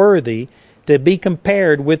not worthy to be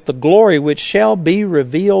compared with the glory which shall be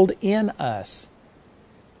revealed in us."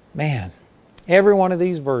 Man, every one of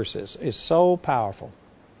these verses is so powerful.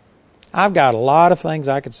 I've got a lot of things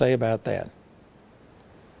I could say about that.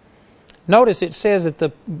 Notice it says that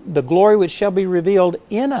the glory which shall be revealed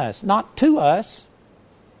in us, not to us.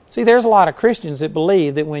 See, there's a lot of Christians that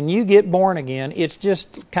believe that when you get born again, it's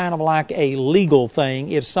just kind of like a legal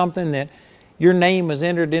thing. It's something that your name was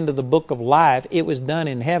entered into the book of life. It was done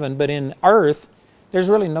in heaven, but in earth, there's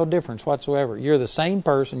really no difference whatsoever. You're the same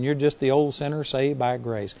person. You're just the old sinner saved by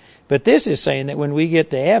grace. But this is saying that when we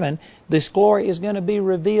get to heaven, this glory is going to be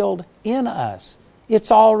revealed in us.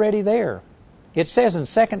 It's already there. It says in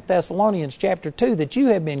 2 Thessalonians chapter 2 that you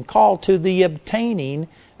have been called to the obtaining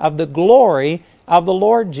of the glory of the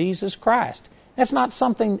Lord Jesus Christ. That's not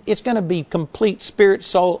something, it's going to be complete spirit,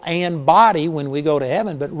 soul, and body when we go to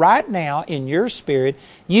heaven. But right now, in your spirit,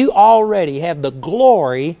 you already have the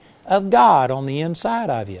glory of God on the inside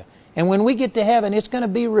of you. And when we get to heaven, it's going to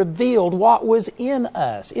be revealed what was in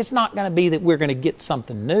us. It's not going to be that we're going to get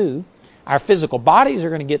something new. Our physical bodies are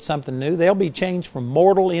going to get something new. They'll be changed from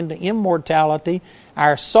mortal into immortality.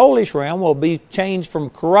 Our soulish realm will be changed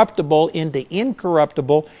from corruptible into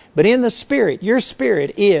incorruptible. But in the spirit, your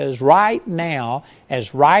spirit is right now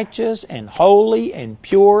as righteous and holy and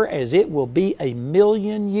pure as it will be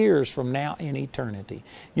 1,000,000 years from now in eternity.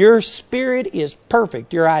 Your spirit is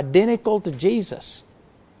perfect. You're identical to Jesus.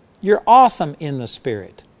 You're awesome in the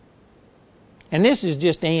spirit. And this is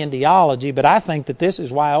just andiology, but I think that this is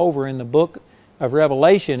why over in the book of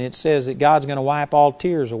Revelation it says that God's going to wipe all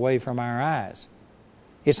tears away from our eyes.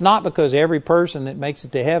 It's not because every person that makes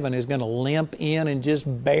it to heaven is going to limp in and just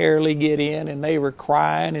barely get in and they were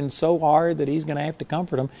crying and so hard that He's going to have to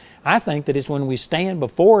comfort them. I think that it's when we stand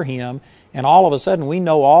before Him and all of a sudden we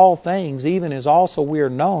know all things, even as also we are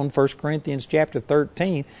known, 1 Corinthians chapter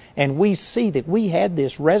 13, and we see that we had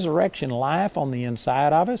this resurrection life on the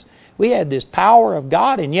inside of us. We had this power of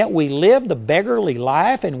God, and yet we lived a beggarly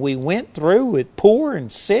life, and we went through with poor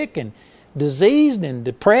and sick and diseased and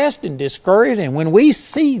depressed and discouraged. And when we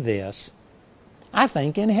see this, I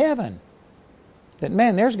think in heaven that,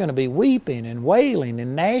 man, there's going to be weeping and wailing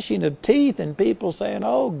and gnashing of teeth and people saying,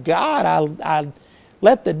 "Oh God, I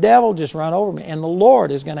let the devil just run over me." And the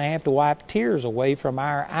Lord is going to have to wipe tears away from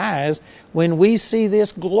our eyes when we see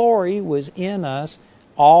this glory was in us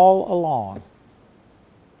all along.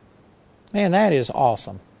 Man, that is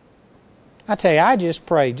awesome. I tell you, I just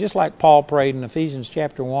pray, just like Paul prayed in Ephesians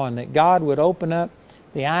chapter 1, that God would open up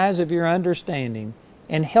the eyes of your understanding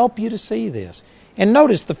and help you to see this. And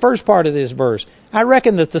notice the first part of this verse. I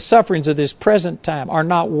reckon that the sufferings of this present time are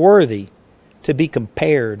not worthy to be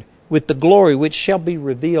compared with the glory which shall be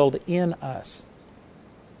revealed in us.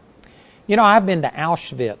 You know, I've been to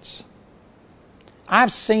Auschwitz.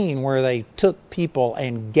 I've seen where they took people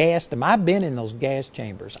and gassed them. I've been in those gas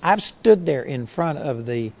chambers. I've stood there in front of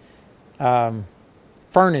the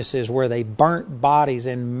furnaces where they burnt bodies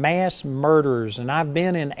and mass murderers. And I've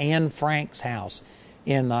been in Anne Frank's house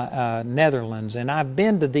in the Netherlands. And I've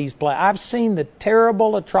been to these places. I've seen the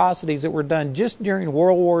terrible atrocities that were done just during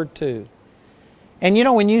World War II. And you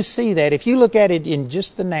know, when you see that, if you look at it in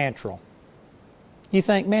just the natural, you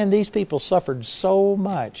think, man, these people suffered so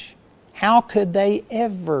much. How could they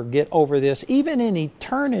ever get over this? Even in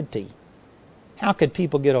eternity, how could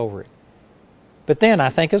people get over it? But then I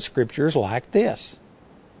think of scriptures like this.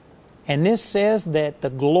 And this says that the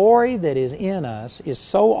glory that is in us is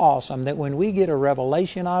so awesome that when we get a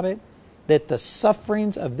revelation of it, that the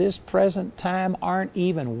sufferings of this present time aren't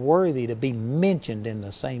even worthy to be mentioned in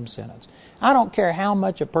the same sentence. I don't care how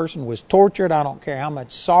much a person was tortured. I don't care how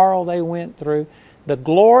much sorrow they went through. The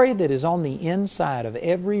glory that is on the inside of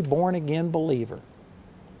every born-again believer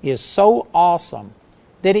is so awesome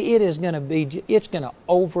that it's going to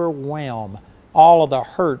overwhelm all of the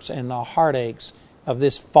hurts and the heartaches of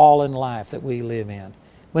this fallen life that we live in.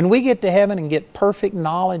 When we get to heaven and get perfect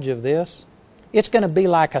knowledge of this, it's going to be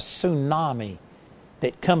like a tsunami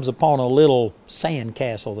that comes upon a little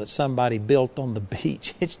sandcastle that somebody built on the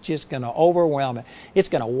beach. It's just going to overwhelm it. It's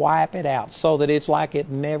going to wipe it out so that it's like it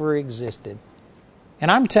never existed. And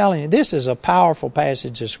I'm telling you, this is a powerful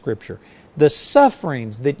passage of Scripture. The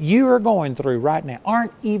sufferings that you are going through right now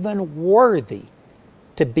aren't even worthy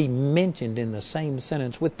to be mentioned in the same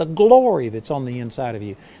sentence with the glory that's on the inside of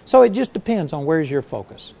you. So it just depends on where's your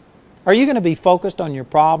focus. Are you going to be focused on your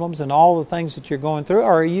problems and all the things that you're going through,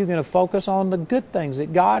 or are you going to focus on the good things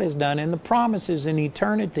that God has done and the promises in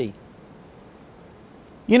eternity?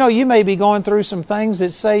 You know, you may be going through some things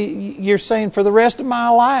that you're saying, for the rest of my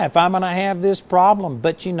life, I'm going to have this problem.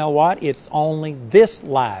 But you know what? It's only this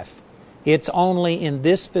life. It's only in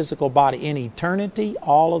this physical body. In eternity,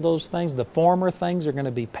 all of those things, the former things, are going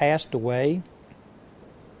to be passed away.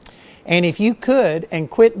 And if you could, and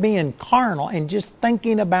quit being carnal and just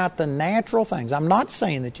thinking about the natural things. I'm not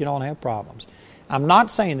saying that you don't have problems. I'm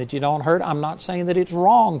not saying that you don't hurt. I'm not saying that it's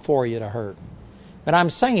wrong for you to hurt. But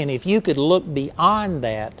I'm saying if you could look beyond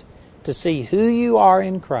that to see who you are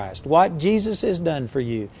in Christ, what Jesus has done for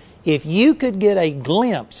you, if you could get a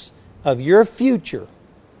glimpse of your future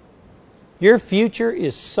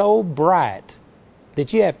is so bright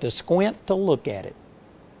that you have to squint to look at it.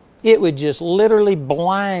 It would just literally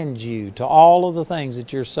blind you to all of the things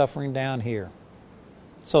that you're suffering down here.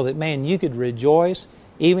 So that, man, you could rejoice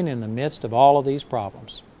even in the midst of all of these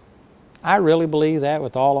problems. I really believe that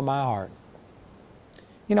with all of my heart.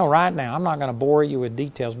 You know, right now, I'm not going to bore you with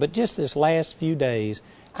details, but just this last few days,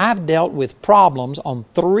 I've dealt with problems on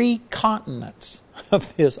 3 continents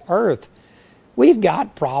of this earth. We've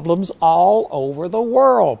got problems all over the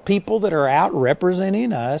world. People that are out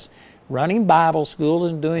representing us, running Bible schools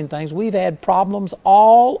and doing things. We've had problems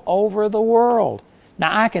all over the world.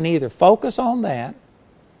 Now, I can either focus on that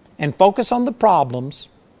and focus on the problems,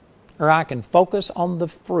 or I can focus on the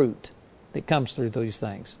fruit that comes through these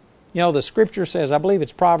things. You know, the Scripture says, I believe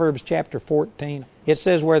it's Proverbs chapter 14, it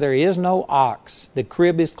says, where there is no ox, the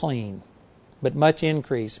crib is clean, but much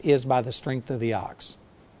increase is by the strength of the ox.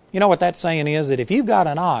 You know what that's saying is that if you've got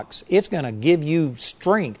an ox, it's going to give you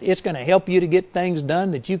strength. It's going to help you to get things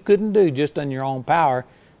done that you couldn't do just on your own power,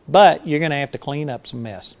 but you're going to have to clean up some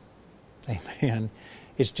mess. Amen.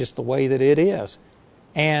 It's just the way that it is.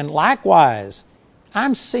 And likewise,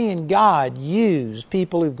 I'm seeing God use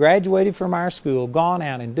people who've graduated from our school, gone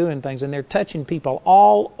out and doing things, and they're touching people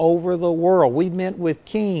all over the world. We've met with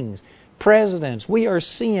kings, presidents. We are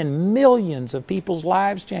seeing millions of people's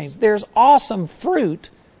lives change. There's awesome fruit,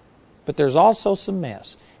 but there's also some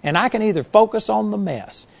mess. And I can either focus on the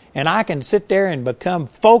mess, and I can sit there and become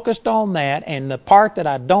focused on that and the part that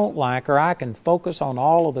I don't like, or I can focus on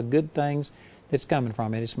all of the good things that's coming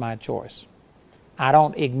from it. It's my choice. I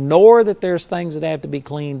don't ignore that there's things that have to be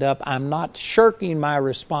cleaned up. I'm not shirking my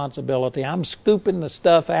responsibility. I'm scooping the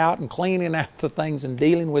stuff out and cleaning out the things and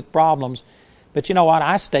dealing with problems. But you know what?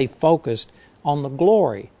 I stay focused on the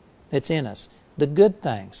glory that's in us, the good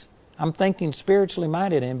things. I'm thinking spiritually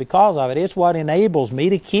minded, and because of it, it's what enables me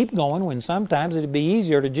to keep going when sometimes it'd be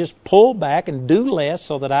easier to just pull back and do less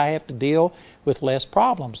so that I have to deal with less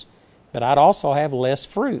problems. But I'd also have less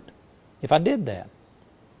fruit if I did that.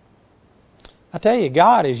 I tell you,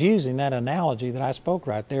 God is using that analogy that I spoke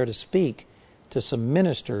right there to speak to some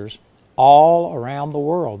ministers all around the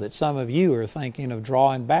world that some of you are thinking of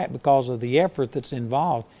drawing back because of the effort that's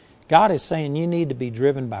involved. God is saying you need to be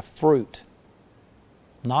driven by fruit,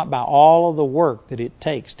 not by all of the work that it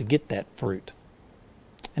takes to get that fruit.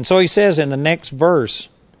 And so he says in the next verse,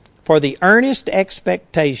 for the earnest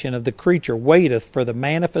expectation of the creature waiteth for the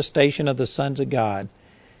manifestation of the sons of God.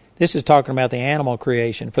 This is talking about the animal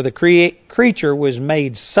creation. For the creature was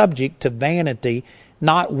made subject to vanity,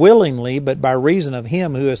 not willingly, but by reason of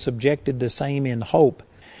him who has subjected the same in hope.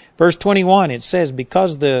 Verse 21, it says,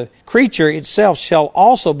 because the creature itself shall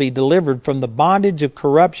also be delivered from the bondage of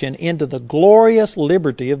corruption into the glorious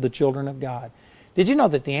liberty of the children of God. Did you know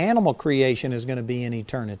that the animal creation is going to be in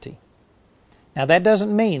eternity? Now that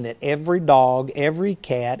doesn't mean that every dog, every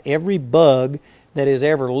cat, every bug that has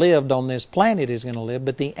ever lived on this planet is going to live,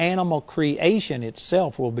 but the animal creation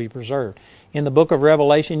itself will be preserved. In the book of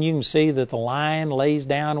Revelation, you can see that the lion lays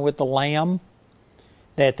down with the lamb,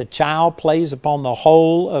 that the child plays upon the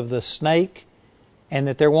hole of the snake, and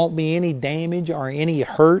that there won't be any damage or any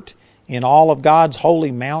hurt in all of God's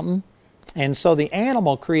holy mountain. And so the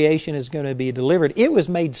animal creation is going to be delivered. It was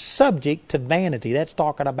made subject to vanity. That's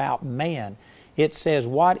talking about man. It says,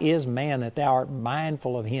 what is man that thou art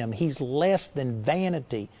mindful of him? He's less than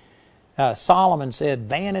vanity. Solomon said,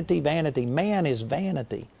 vanity, vanity. Man is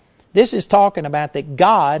vanity. This is talking about that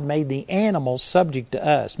God made the animals subject to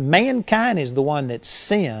us. Mankind is the one that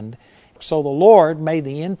sinned. So the Lord made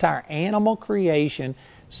the entire animal creation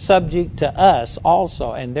subject to us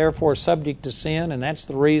also, and therefore subject to sin. And that's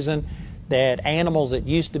the reason that animals that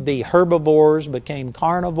used to be herbivores became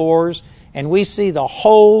carnivores. And we see the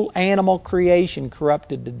whole animal creation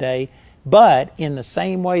corrupted today But in the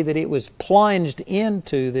same way that it was plunged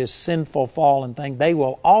into this sinful fallen thing, they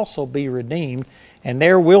will also be redeemed, and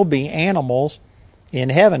there will be animals in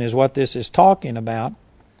heaven is what this is talking about.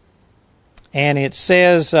 And it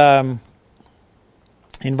says in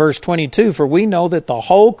verse 22, "For we know that the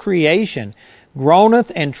whole creation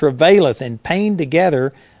groaneth and travaileth in pain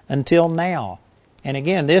together until now." And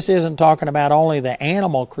again, this isn't talking about only the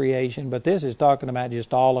animal creation, but this is talking about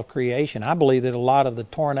just all of creation. I believe that a lot of the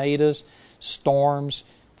tornadoes, storms,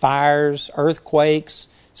 fires, earthquakes,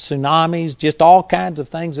 tsunamis, just all kinds of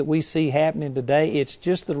things that we see happening today, it's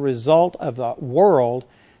just the result of a world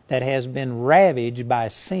that has been ravaged by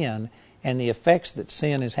sin and the effects that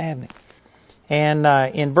sin is having. And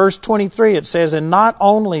in verse 23 it says, "And not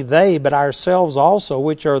only they, but ourselves also,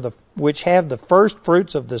 which have the first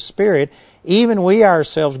fruits of the Spirit, even we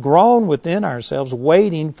ourselves groan within ourselves,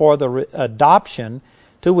 waiting for the adoption,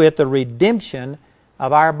 to wit, the redemption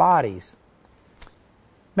of our bodies."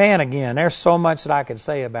 Man, again, there's so much that I could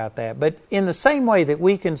say about that. But in the same way that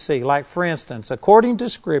we can see, like for instance, according to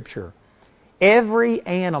Scripture, every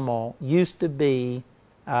animal used to be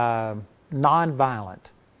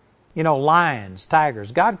nonviolent. You know, lions,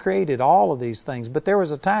 tigers. God created all of these things, but there was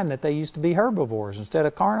a time that they used to be herbivores instead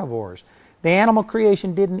of carnivores. The animal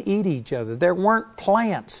creation didn't eat each other. There weren't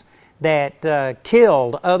plants that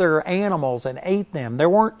killed other animals and ate them.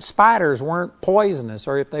 Spiders weren't poisonous,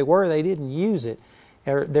 or if they were, they didn't use it,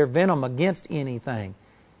 their venom against anything.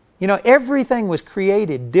 You know, everything was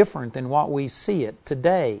created different than what we see it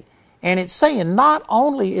today. And it's saying not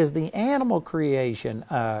only is the animal creation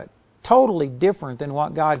totally different than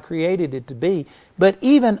what God created it to be, but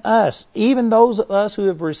even us, even those of us who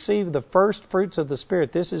have received the first fruits of the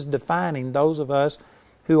Spirit, this is defining those of us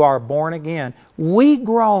who are born again, we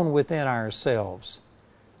groan within ourselves,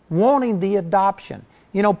 wanting the adoption.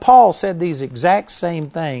 You know, Paul said these exact same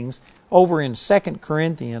things over in 2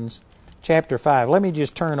 Corinthians chapter 5. Let me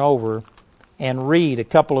just turn over and read a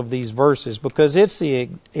couple of these verses, because it's the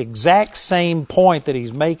exact same point that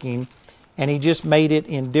he's making, and he just made it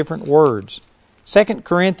in different words. 2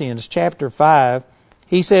 Corinthians chapter 5,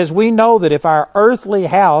 he says, "We know that if our earthly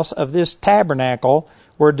house of this tabernacle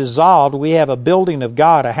were dissolved, we have a building of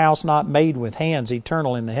God, a house not made with hands,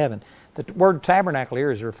 eternal in the heaven." The word tabernacle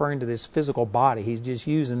here is referring to this physical body. He's just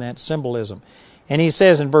using that symbolism. And he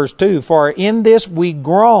says in verse 2, "For in this we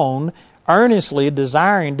groan, earnestly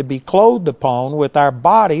desiring to be clothed upon with our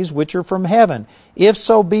bodies which are from heaven. If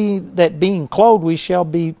so be that being clothed we shall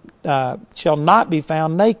not be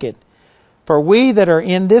found naked. For we that are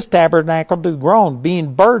in this tabernacle do groan,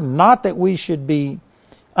 being burdened, not that we should be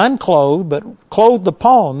unclothed, but clothed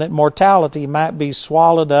upon, that mortality might be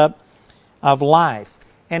swallowed up of life."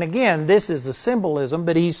 And again, this is the symbolism,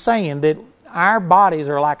 but he's saying that our bodies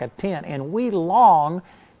are like a tent, and we long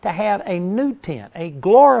to have a new tent, a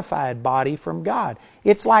glorified body from God.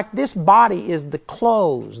 It's like this body is the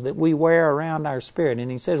clothes that we wear around our spirit. And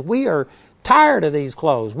he says we are tired of these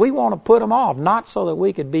clothes. We want to put them off, not so that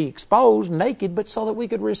we could be exposed naked, but so that we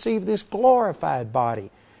could receive this glorified body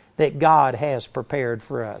that God has prepared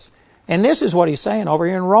for us. And this is what he's saying over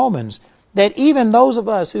here in Romans, that even those of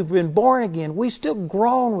us who've been born again, we still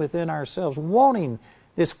groan within ourselves, wanting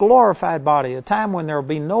this glorified body, a time when there will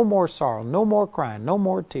be no more sorrow, no more crying, no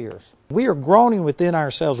more tears. We are groaning within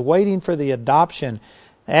ourselves, waiting for the adoption,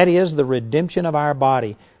 that is, the redemption of our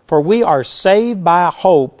body. For we are saved by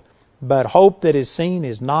hope, but hope that is seen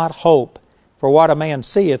is not hope. For what a man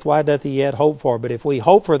seeth, why doth he yet hope for? But if we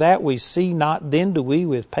hope for that we see not, then do we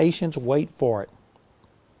with patience wait for it.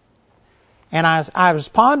 And I was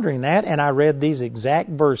pondering that, and I read these exact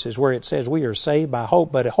verses where it says we are saved by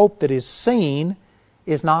hope, but a hope that is seen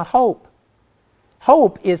is not hope.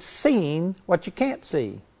 Hope is seeing what you can't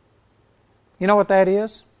see. You know what that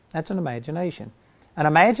is? That's an imagination. An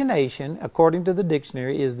imagination, according to the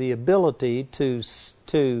dictionary, is the ability to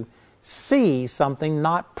see something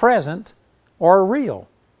not present or real.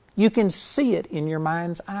 You can see it in your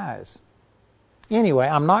mind's eyes. Anyway,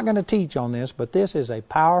 I'm not going to teach on this, but this is a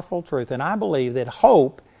powerful truth, and I believe that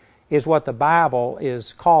hope is what the Bible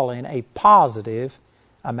is calling a positive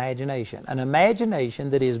imagination. An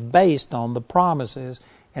imagination that is based on the promises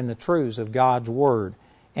and the truths of God's Word.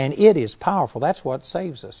 And it is powerful. That's what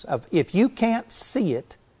saves us. If you can't see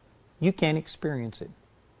it, you can't experience it.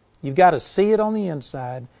 You've got to see it on the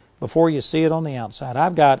inside before you see it on the outside.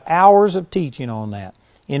 I've got hours of teaching on that.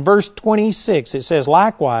 In verse 26 it says,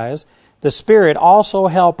 "Likewise, the Spirit also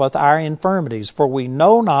helpeth our infirmities, for we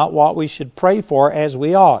know not what we should pray for as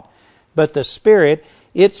we ought. But the Spirit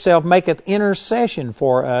itself maketh intercession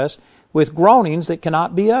for us with groanings that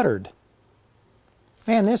cannot be uttered."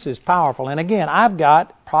 Man, this is powerful. And again, I've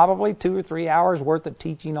got probably 2 or 3 hours worth of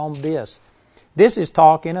teaching on this. This is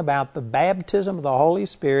talking about the baptism of the Holy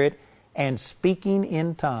Spirit and speaking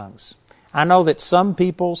in tongues. I know that some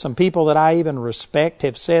people that I even respect,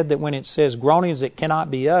 have said that when it says groanings that cannot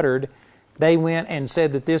be uttered, they went and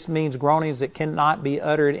said that this means groanings that cannot be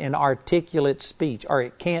uttered in articulate speech, or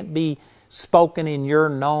it can't be spoken in your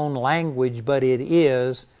known language, but it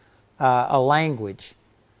is a language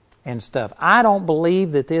and stuff. I don't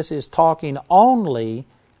believe that this is talking only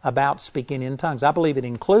about speaking in tongues. I believe it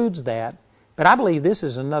includes that, but I believe this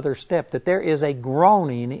is another step, that there is a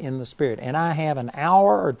groaning in the Spirit. And I have an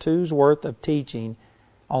hour or two's worth of teaching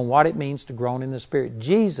on what it means to groan in the Spirit.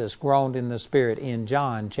 Jesus groaned in the Spirit in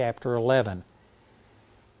John chapter 11.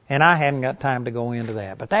 And I hadn't got time to go into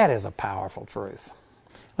that, but that is a powerful truth.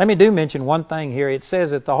 Let me do mention one thing here. It says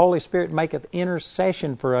that the Holy Spirit maketh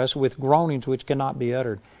intercession for us with groanings which cannot be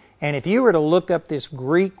uttered. And if you were to look up this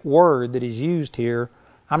Greek word that is used here,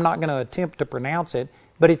 I'm not going to attempt to pronounce it,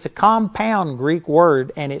 but it's a compound Greek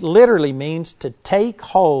word, and it literally means to take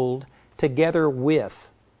hold together with.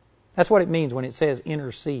 That's what it means when it says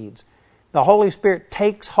intercedes. The Holy Spirit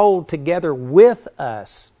takes hold together with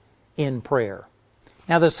us in prayer.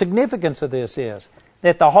 Now, the significance of this is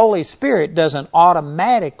that the Holy Spirit doesn't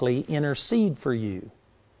automatically intercede for you.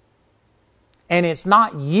 And it's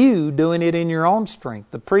not you doing it in your own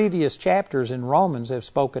strength. The previous chapters in Romans have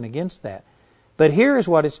spoken against that. But here's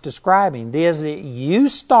what it's describing. Is that you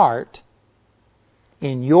start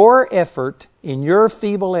in your effort, in your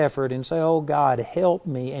feeble effort, and say, oh God, help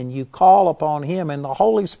me. And you call upon Him, and the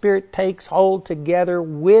Holy Spirit takes hold together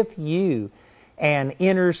with you and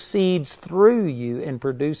intercedes through you and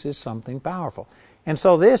produces something powerful. And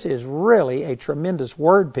so this is really a tremendous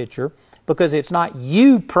word picture, because it's not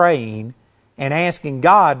you praying and asking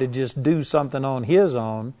God to just do something on His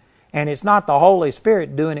own, and it's not the Holy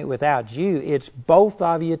Spirit doing it without you. It's both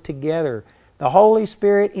of you together. The Holy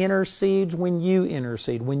Spirit intercedes when you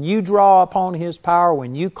intercede. When you draw upon His power,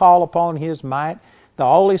 when you call upon His might, the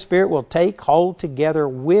Holy Spirit will take hold together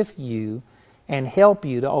with you and help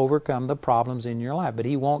you to overcome the problems in your life. But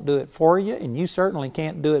He won't do it for you, and you certainly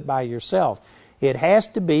can't do it by yourself. It has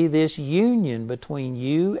to be this union between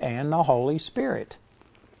you and the Holy Spirit.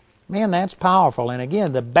 Man, that's powerful. And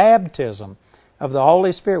again, the baptism of the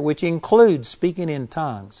Holy Spirit, which includes speaking in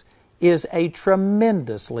tongues, is a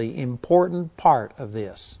tremendously important part of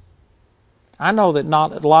this. I know that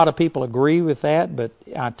not a lot of people agree with that, but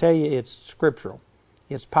I tell you, it's scriptural.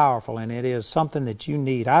 It's powerful, and it is something that you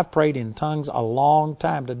need. I've prayed in tongues a long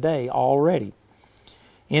time today already.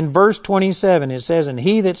 In verse 27 it says, and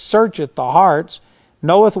He that searcheth the hearts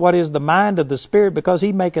knoweth what is the mind of the Spirit, because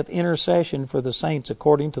He maketh intercession for the saints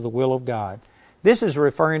according to the will of God. This is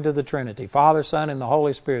referring to the Trinity, Father, Son, and the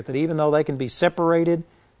Holy Spirit, that even though they can be separated,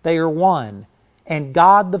 they are one. And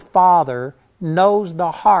God the Father knows the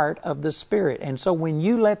heart of the Spirit. And so when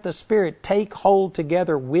you let the Spirit take hold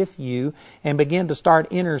together with you and begin to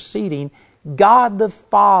start interceding, God the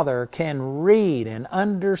Father can read and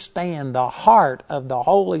understand the heart of the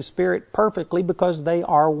Holy Spirit perfectly, because they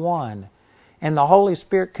are one. And the Holy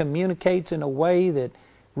Spirit communicates in a way that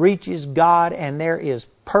reaches God, and there is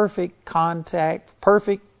perfect contact,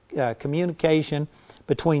 perfect communication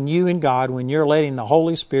between you and God when you're letting the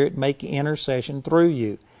Holy Spirit make intercession through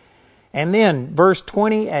you. And then verse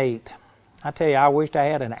 28, I tell you, I wished I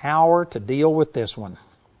had an hour to deal with this one.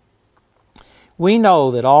 We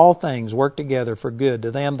know that all things work together for good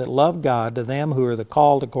to them that love God, to them who are the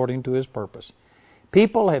called according to His purpose.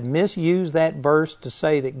 People have misused that verse to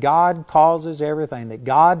say that God causes everything, that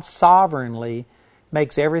God sovereignly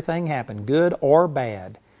makes everything happen, good or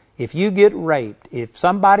bad. If you get raped, if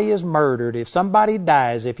somebody is murdered, if somebody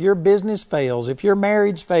dies, if your business fails, if your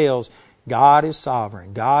marriage fails, God is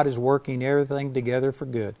sovereign. God is working everything together for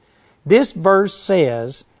good. This verse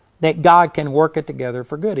says that God can work it together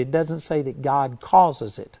for good. It doesn't say that God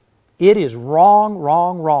causes it. It is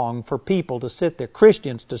wrong for people to sit there,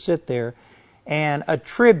 Christians to sit there and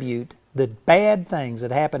attribute the bad things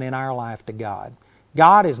that happen in our life to God.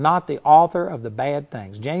 God is not the author of the bad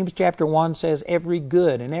things. James chapter 1 says every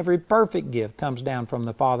good and every perfect gift comes down from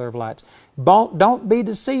the Father of lights. Don't be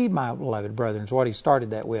deceived, my beloved brethren, is what he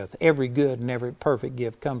started that with. Every good and every perfect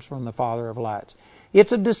gift comes from the Father of lights.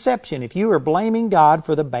 It's a deception if you are blaming God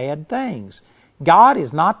for the bad things. God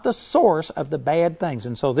is not the source of the bad things.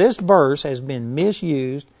 And so this verse has been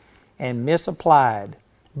misused and misapplied.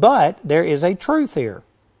 But there is a truth here,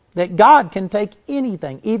 that God can take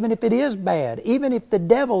anything, even if it is bad, even if the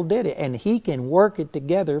devil did it, and He can work it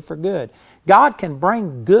together for good. God can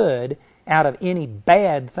bring good out of any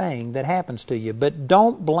bad thing that happens to you, but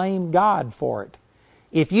don't blame God for it.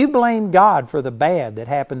 If you blame God for the bad that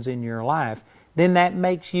happens in your life, then that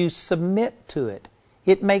makes you submit to it.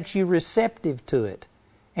 It makes you receptive to it.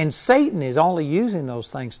 And Satan is only using those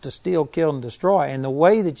things to steal, kill, and destroy. And the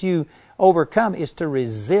way that you overcome is to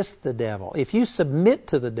resist the devil. If you submit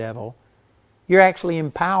to the devil, you're actually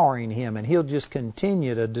empowering him, and he'll just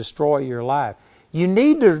continue to destroy your life. You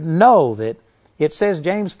need to know that it says,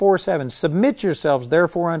 James 4:7, submit yourselves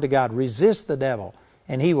therefore unto God, resist the devil,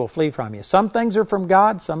 and he will flee from you. Some things are from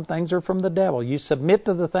God, some things are from the devil. You submit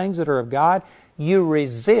to the things that are of God, you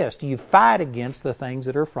resist, you fight against the things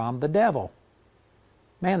that are from the devil.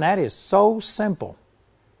 Man, that is so simple.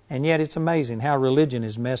 And yet it's amazing how religion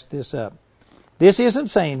has messed this up. This isn't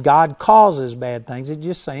saying God causes bad things. It's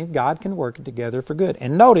just saying God can work it together for good.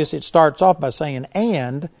 And notice it starts off by saying,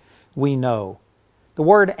 and we know. The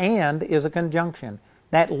word and is a conjunction.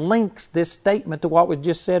 That links this statement to what was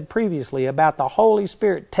just said previously about the Holy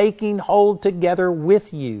Spirit taking hold together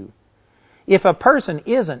with you. If a person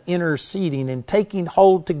isn't interceding and taking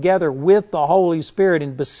hold together with the Holy Spirit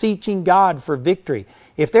and beseeching God for victory,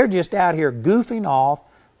 if they're just out here goofing off,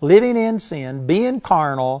 living in sin, being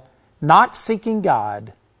carnal, not seeking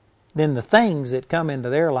God, then the things that come into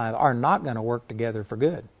their life are not going to work together for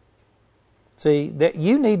good. See, that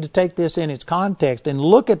you need to take this in its context and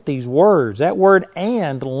look at these words. That word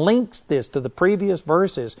and links this to the previous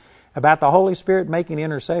verses about the Holy Spirit making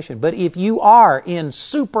intercession. But if you are in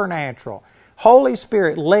supernatural, Holy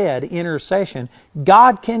Spirit-led intercession,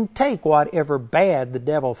 God can take whatever bad the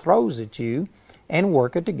devil throws at you and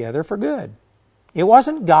work it together for good. It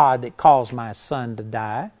wasn't God that caused my son to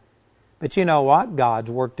die. But you know what?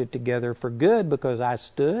 God's worked it together for good because I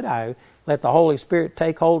stood. I let the Holy Spirit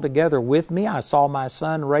take hold together with me. I saw my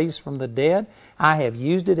son raised from the dead. I have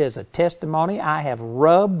used it as a testimony. I have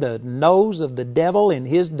rubbed the nose of the devil in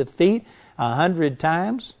his defeat 100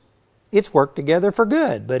 times. It's worked together for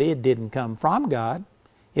good, but it didn't come from God.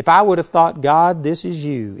 If I would have thought, God, this is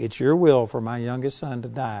you. It's your will for my youngest son to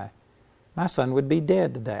die, my son would be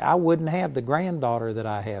dead today. I wouldn't have the granddaughter that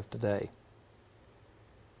I have today.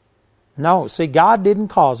 No, see, God didn't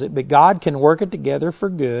cause it, but God can work it together for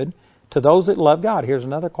good to those that love God. Here's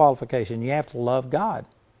another qualification. You have to love God.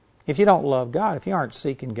 If you don't love God, if you aren't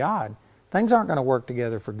seeking God, things aren't going to work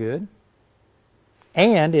together for good.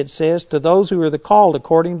 And it says, to those who are the called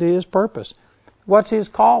according to His purpose. What's His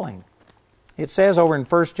calling? It says over in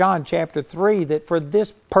 1 John chapter 3 that for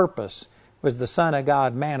this purpose was the Son of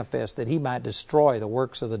God manifest, that He might destroy the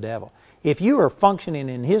works of the devil. If you are functioning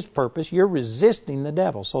in His purpose, you're resisting the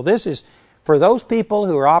devil. So this is for those people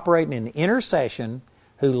who are operating in intercession,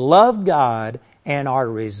 who love God and are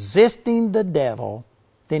resisting the devil,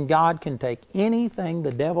 then God can take anything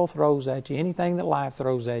the devil throws at you, anything that life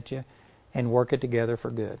throws at you, and work it together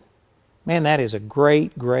for good. Man, that is a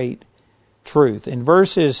great, great truth. In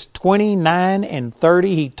verses 29 and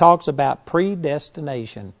 30, he talks about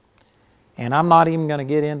predestination. And I'm not even going to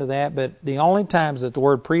get into that, but the only times that the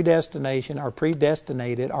word predestination or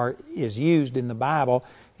predestinated is used in the Bible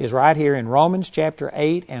is right here in Romans chapter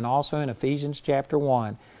 8 and also in Ephesians chapter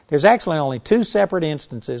 1. There's actually only 2 separate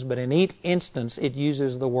instances, but in each instance it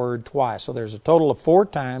uses the word twice. So there's a total of 4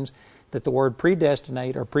 times that the word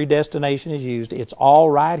predestinate or predestination is used. It's all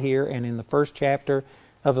right here and in the first chapter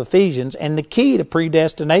of Ephesians. And the key to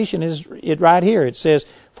predestination is it right here. It says,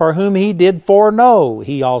 for whom He did foreknow,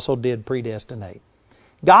 He also did predestinate.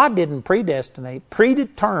 God didn't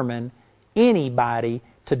predetermine anybody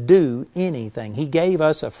to do anything. He gave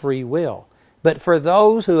us a free will. But for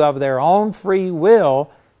those who of their own free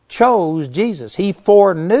will chose Jesus, He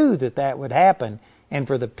foreknew that that would happen. And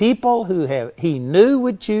for the people who He knew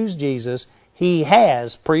would choose Jesus, He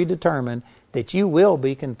has predetermined that you will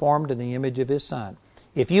be conformed to the image of His Son.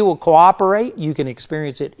 If you will cooperate, you can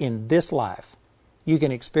experience it in this life. You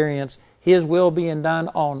can experience His will being done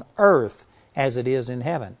on earth as it is in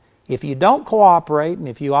heaven. If you don't cooperate, and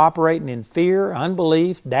if you operate in fear,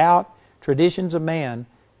 unbelief, doubt, traditions of man,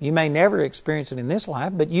 you may never experience it in this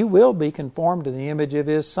life, but you will be conformed to the image of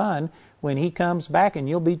His Son when He comes back, and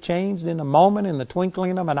you'll be changed in a moment, in the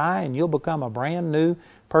twinkling of an eye, and you'll become a brand new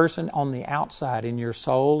person on the outside in your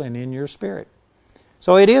soul and in your spirit.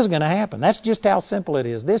 So it is going to happen. That's just how simple it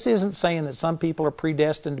is. This isn't saying that some people are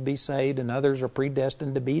predestined to be saved and others are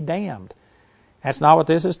predestined to be damned. That's not what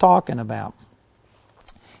this is talking about.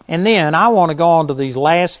 And then I want to go on to these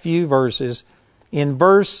last few verses. In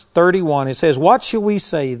verse 31, it says, what shall we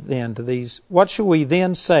say then to these? What shall we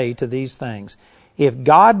then say to these things? If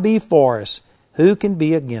God be for us, who can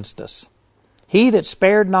be against us? He that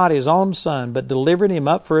spared not His own Son, but delivered Him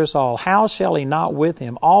up for us all, how shall He not with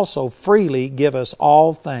Him also freely give us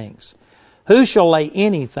all things? Who shall lay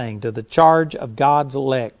anything to the charge of God's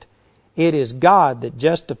elect? It is God that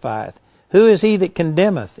justifieth. Who is he that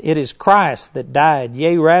condemneth? It is Christ that died,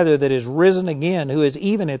 yea, rather that is risen again, who is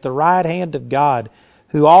even at the right hand of God,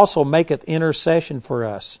 who also maketh intercession for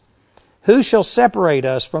us. Who shall separate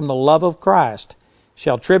us from the love of Christ?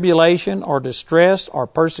 Shall tribulation, or distress, or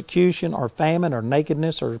persecution, or famine, or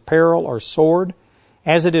nakedness, or peril, or sword?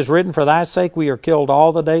 As it is written, for thy sake we are killed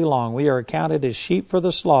all the day long. We are accounted as sheep for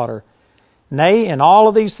the slaughter. Nay, in all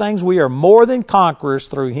of these things we are more than conquerors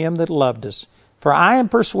through him that loved us. For I am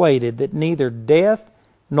persuaded that neither death,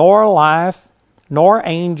 nor life, nor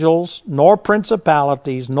angels, nor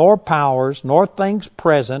principalities, nor powers, nor things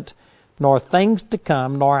present, nor things to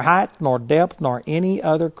come, nor height, nor depth, nor any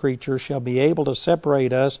other creature shall be able to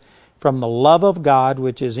separate us from the love of God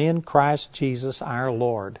which is in Christ Jesus our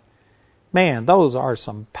Lord. Man, those are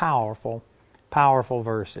some powerful, powerful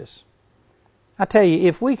verses. I tell you,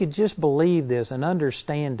 if we could just believe this and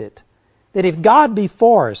understand it, that if God be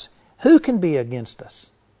for us, who can be against us?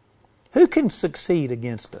 Who can succeed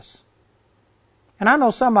against us? And I know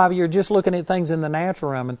some of you are just looking at things in the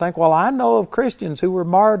natural realm and think, well, I know of Christians who were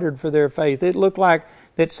martyred for their faith. It looked like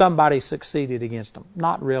that somebody succeeded against them.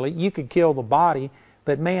 Not really. You could kill the body,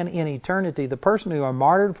 but man, in eternity, the person who are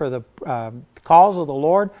martyred for the cause of the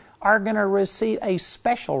Lord are going to receive a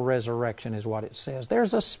special resurrection, is what it says.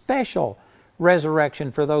 There's a special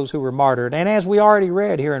resurrection for those who were martyred. And as we already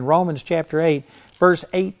read here in Romans chapter 8, verse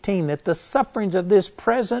 18, that the sufferings of this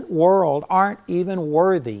present world aren't even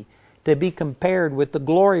worthy to be compared with the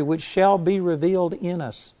glory which shall be revealed in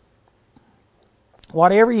us.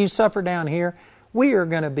 Whatever you suffer down here, we are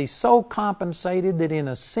going to be so compensated that in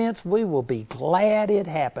a sense we will be glad it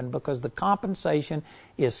happened, because the compensation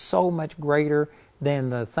is so much greater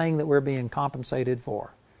than the thing that we're being compensated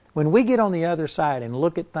for. When we get on the other side and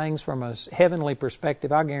look at things from a heavenly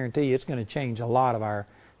perspective, I guarantee you it's going to change a lot of our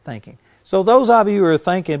thinking. So those of you who are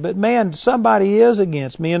thinking, but man, somebody is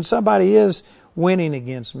against me and somebody is winning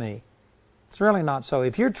against me, it's really not so.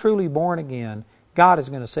 If you're truly born again, God is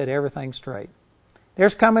going to set everything straight.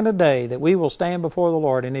 There's coming a day that we will stand before the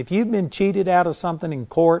Lord, and if you've been cheated out of something in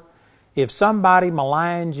court, if somebody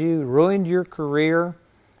maligned you, ruined your career,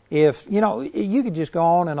 if, you could just go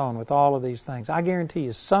on with all of these things. I guarantee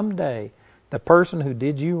you someday the person who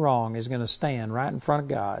did you wrong is going to stand right in front of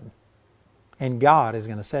God. And God is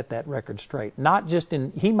going to set that record straight. Not just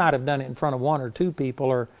He might have done it in front of one or two people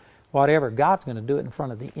or whatever. God's going to do it in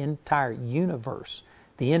front of the entire universe.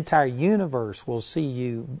 The entire universe will see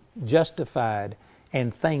you justified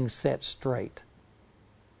and things set straight.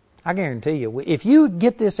 I guarantee you, if you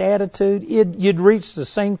get this attitude, you'd reach the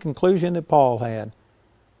same conclusion that Paul had.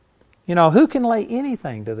 Who can lay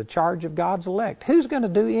anything to the charge of God's elect? Who's going to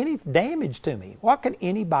do any damage to me? What can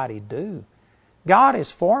anybody do? God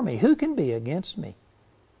is for me. Who can be against me?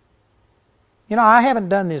 I haven't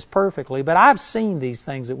done this perfectly, but I've seen these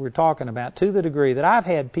things that we're talking about to the degree that I've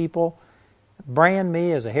had people brand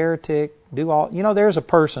me as a heretic, do all. There's a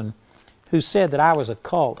person who said that I was a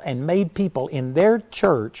cult and made people in their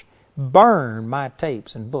church burn my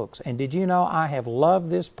tapes and books. And did you know I have loved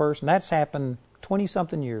this person? That's happened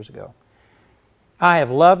 20-something years ago. I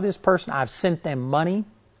have loved this person. I've sent them money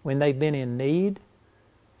when they've been in need.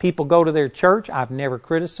 People go to their church. I've never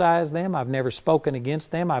criticized them. I've never spoken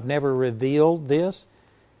against them. I've never revealed this.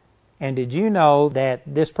 And did you know that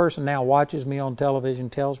this person now watches me on television,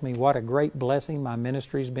 tells me what a great blessing my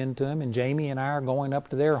ministry's been to them, and Jamie and I are going up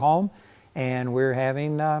to their home and we're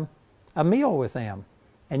having a meal with them.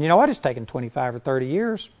 And you know what? It's taken 25 or 30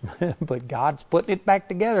 years, but God's putting it back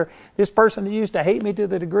together. This person that used to hate me to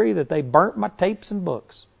the degree that they burnt my tapes and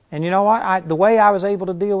books. And you know what? The way I was able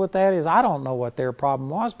to deal with that is I don't know what their problem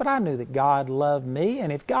was, but I knew that God loved me, and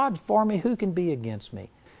if God's for me, who can be against me?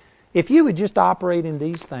 If you would just operate in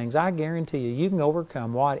these things, I guarantee you can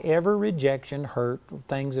overcome whatever rejection, hurt,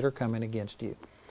 things that are coming against you.